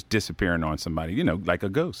 just disappearing on somebody, like a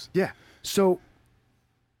ghost. Yeah. So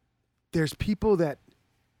there's people that,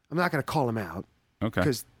 I'm not going to call them out. Okay.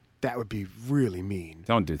 Because that would be really mean.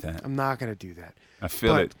 Don't do that. I'm not going to do that. I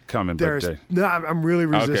feel it coming. No, I'm really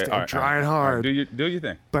resisting. Okay, I'm trying hard. Right. Do your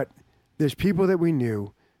thing. But there's people that we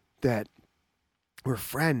knew that were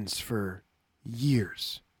friends for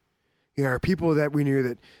years. Or people that we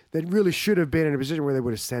knew that really should have been in a position where they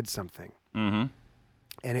would have said something. Mm-hmm.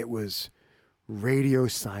 And it was radio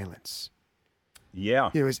silence.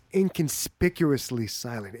 Yeah. It was inconspicuously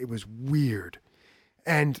silent. It was weird.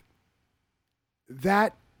 And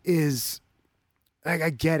that is, I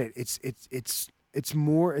get it. It's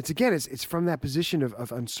more, it's from that position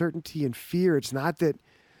of uncertainty and fear. It's not that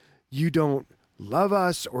you don't love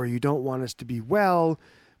us or you don't want us to be well,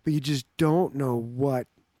 but you just don't know what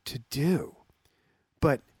to do.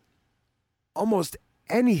 But almost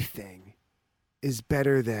anything is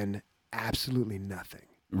better than absolutely nothing.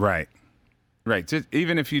 Right. Just,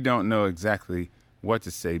 even if you don't know exactly what to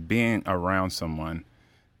say, being around someone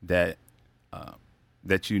that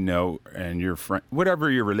and your friend, whatever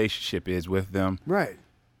your relationship is with them, right,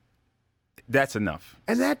 that's enough.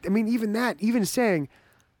 And even saying,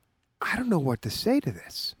 I don't know what to say to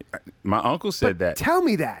this. My uncle said that. Tell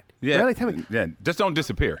me that. Yeah. Really? Tell me. Yeah. Just don't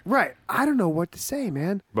disappear. Right. I don't know what to say,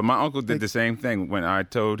 man. But my uncle did the same thing when I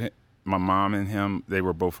told my mom and him, they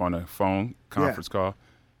were both on a phone conference call.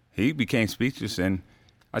 He became speechless, and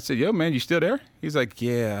I said, "Yo, man, you still there?" He's like,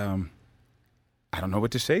 "Yeah, I don't know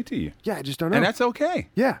what to say to you." Yeah, I just don't know. And that's okay.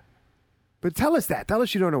 Yeah. But tell us that. Tell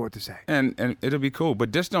us you don't know what to say. And it'll be cool.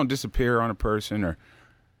 But just don't disappear on a person, or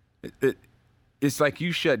it's like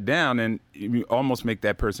you shut down and you almost make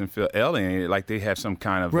that person feel alienated, like they have some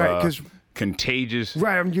kind of contagious.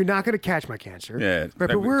 Right, you're not going to catch my cancer. Yeah, right,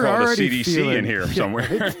 but we're call already the CDC feeling, in here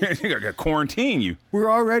somewhere. You got to quarantine you. We're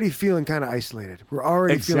already feeling kind of isolated. We're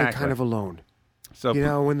already feeling kind of alone.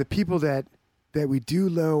 So when the people that we do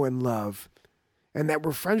know and love, and that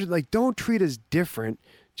we're friends with, like, don't treat us different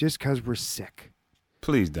just because we're sick.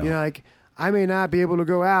 Please don't. Like, I may not be able to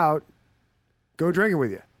go drinking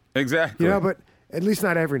with you. Exactly. But at least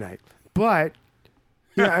not every night. But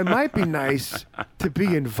it might be nice to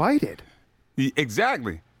be invited.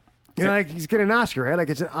 Exactly. Like, he's getting an Oscar, right? Like,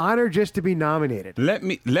 it's an honor just to be nominated. Let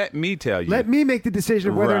me tell you. Let me make the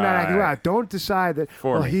decision of whether or not I can go out. Don't decide that,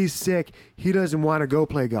 he's sick, he doesn't want to go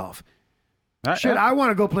play golf. I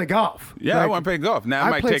want to go play golf. Yeah, I want to play golf. Now,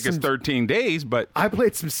 it might take us 13 days, but... I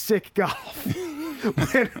played some sick golf.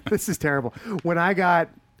 This is terrible. When I got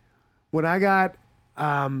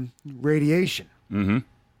radiation,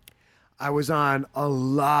 I was on a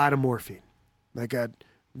lot of morphine, like a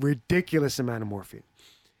ridiculous amount of morphine.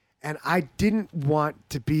 And I didn't want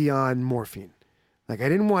to be on morphine. Like, I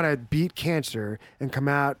didn't want to beat cancer and come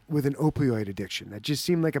out with an opioid addiction. That just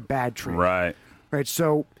seemed like a bad trade. Right.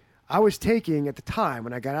 So I was taking, at the time,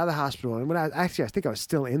 when I got out of the hospital, and I think I was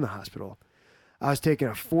still in the hospital, I was taking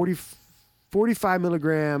a 45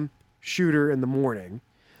 milligram shooter in the morning,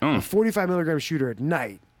 a 45 milligram shooter at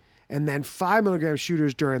night, and then 5 milligram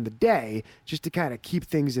shooters during the day, just to kind of keep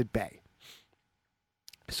things at bay.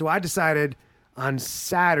 So I decided on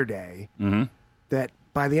Saturday that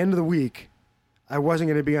by the end of the week, I wasn't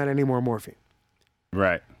going to be on any more morphine.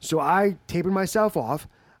 Right. So I tapered myself off.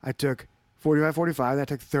 I took 45, then I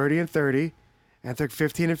took 30 and 30, and I took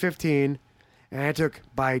 15 and 15, and I took,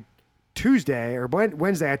 by Tuesday or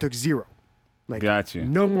Wednesday, I took 0. Like, gotcha.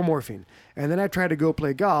 No more morphine. And then I tried to go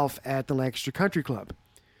play golf at the Lancaster Country Club,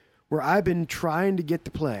 where I've been trying to get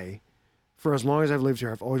to play for as long as I've lived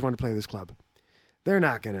here. I've always wanted to play this club. They're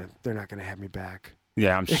not gonna have me back.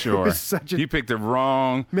 Yeah, I'm sure. You picked the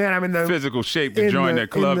wrong I'm in the physical shape to join their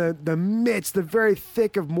club. In the midst, the very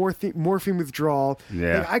thick of morphine withdrawal.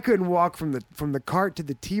 Yeah. Like, I couldn't walk from the cart to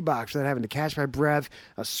the tee box without having to catch my breath.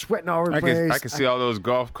 I was sweating all over the place. I could see all those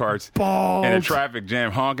golf carts bald. in a traffic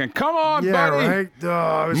jam honking. Come on, buddy. Right?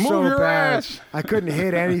 Oh, it was Move so your bad. ass. I couldn't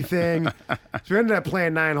hit anything. So we ended up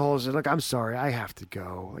playing 9 holes. And, look, I'm sorry. I have to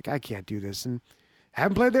go. Like, I can't do this. And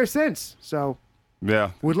haven't played there since. So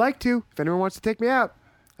yeah, would like to. If anyone wants to take me out.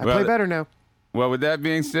 I play better now. Well, with that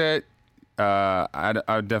being said,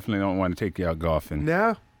 I definitely don't want to take you out golfing.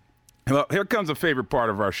 No. Well, here comes a favorite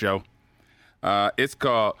part of our show. It's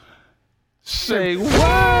called Say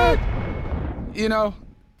What?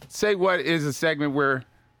 Say What is a segment where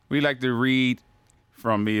we like to read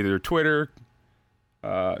from either Twitter,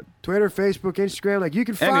 Facebook, Instagram. Like, you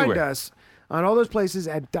can find us on all those places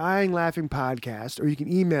at Dying Laughing Podcast, or you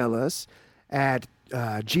can email us at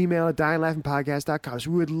Gmail at dyinglaughingpodcast.com. So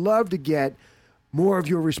we would love to get more of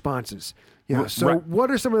your responses.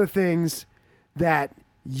 What are some of the things that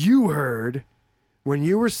you heard when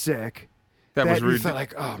you were sick that you felt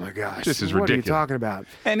like, oh my gosh, this is what ridiculous. Are you talking about?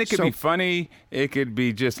 And it could be funny. It could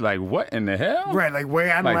be just like, what in the hell? Right, like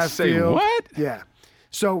way out of left say field. What? Yeah.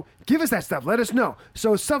 So give us that stuff. Let us know.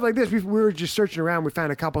 So stuff like this, we were just searching around. We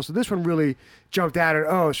found a couple. So this one really jumped out at,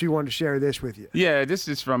 so you wanted to share this with you. Yeah, this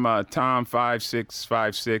is from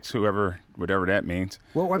Tom5656, whatever that means.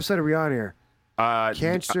 What website are we on here?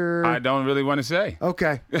 Cancer. I don't really want to say.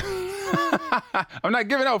 Okay. I'm not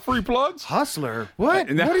giving out free plugs. Hustler.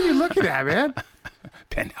 What? What are you looking at, man?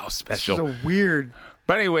 Penthouse special. This is a weird.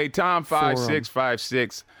 But anyway,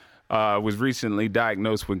 Tom5656 was recently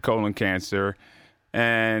diagnosed with colon cancer.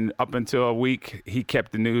 And up until a week, he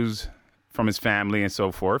kept the news from his family and so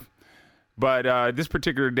forth. But this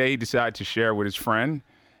particular day, he decided to share with his friend.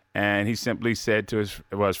 And he simply said to his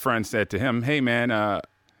friend said to him, hey, man, how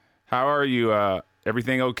are you?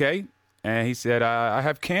 Everything okay? And he said, I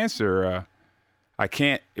have cancer. I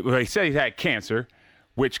can't. Well, he said he had cancer,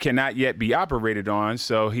 which cannot yet be operated on.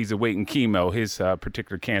 So he's awaiting chemo. His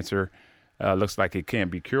particular cancer looks like it can't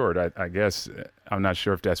be cured. I guess I'm not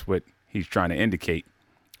sure if that's what he's trying to indicate.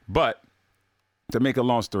 But to make a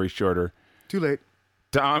long story shorter, too late.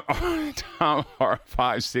 Tom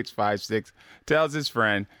 5656 tells his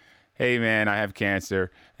friend, hey, man, I have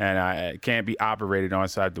cancer and I can't be operated on,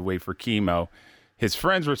 so I have to wait for chemo. His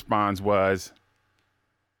friend's response was,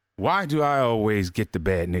 why do I always get the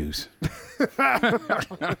bad news?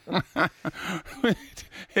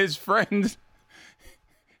 His friend,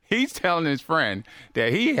 he's telling his friend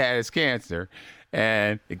that he has cancer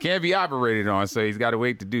and it can't be operated on, so he's got to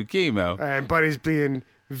wait to do chemo. And Buddy's being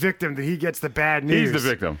victim that he gets the bad news. He's the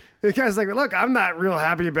victim. The guy's like, look, I'm not real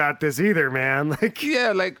happy about this either, man. Like,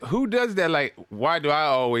 yeah, like who does that? Like, why do I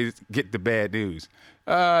always get the bad news?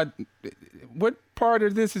 What part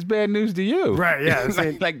of this is bad news to you? Right?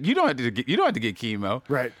 Yeah. like you don't have to get chemo.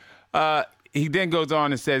 Right. He then goes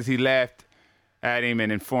on and says he laughed at him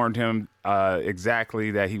and informed him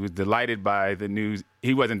exactly that he was delighted by the news.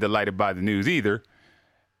 He wasn't delighted by the news either,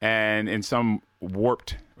 and in some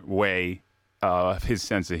warped way. His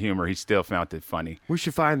sense of humor, he still found it funny. We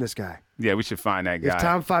should find this guy. Yeah, we should find that guy. If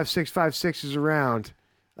Tom5656 is around,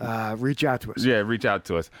 reach out to us. Yeah, reach out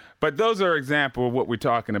to us. But those are example of what we're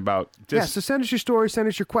talking about. So send us your stories, send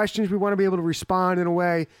us your questions. We want to be able to respond in a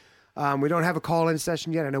way. We don't have a call-in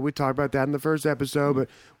session yet. I know we talked about that in the first episode, but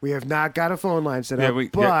we have not got a phone line set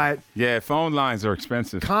up. Yeah, phone lines are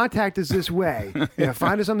expensive. Contact us this way.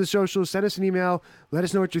 Find us on the socials, send us an email, let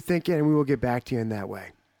us know what you're thinking, and we will get back to you in that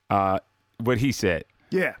way. What he said.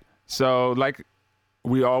 Yeah. So, like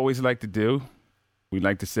we always like to do, we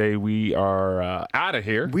like to say we are out of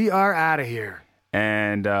here. We are out of here.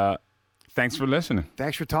 And thanks for listening.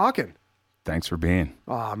 Thanks for talking. Thanks for being.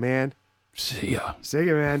 Aw, man. See ya. See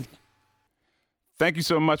ya, man. Thank you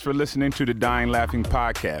so much for listening to the Dying Laughing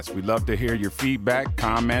podcast. We'd love to hear your feedback,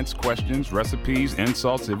 comments, questions, recipes,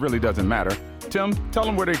 insults. It really doesn't matter. Tim, tell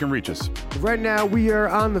them where they can reach us. Right now, we are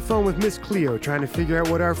on the phone with Miss Cleo trying to figure out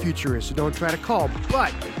what our future is, so don't try to call.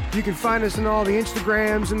 But you can find us on all the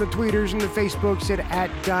Instagrams and the Twitters and the Facebooks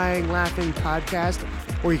at Dying Laughing Podcast,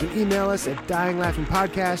 or you can email us at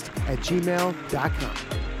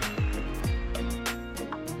dyinglaughingpodcast@gmail.com.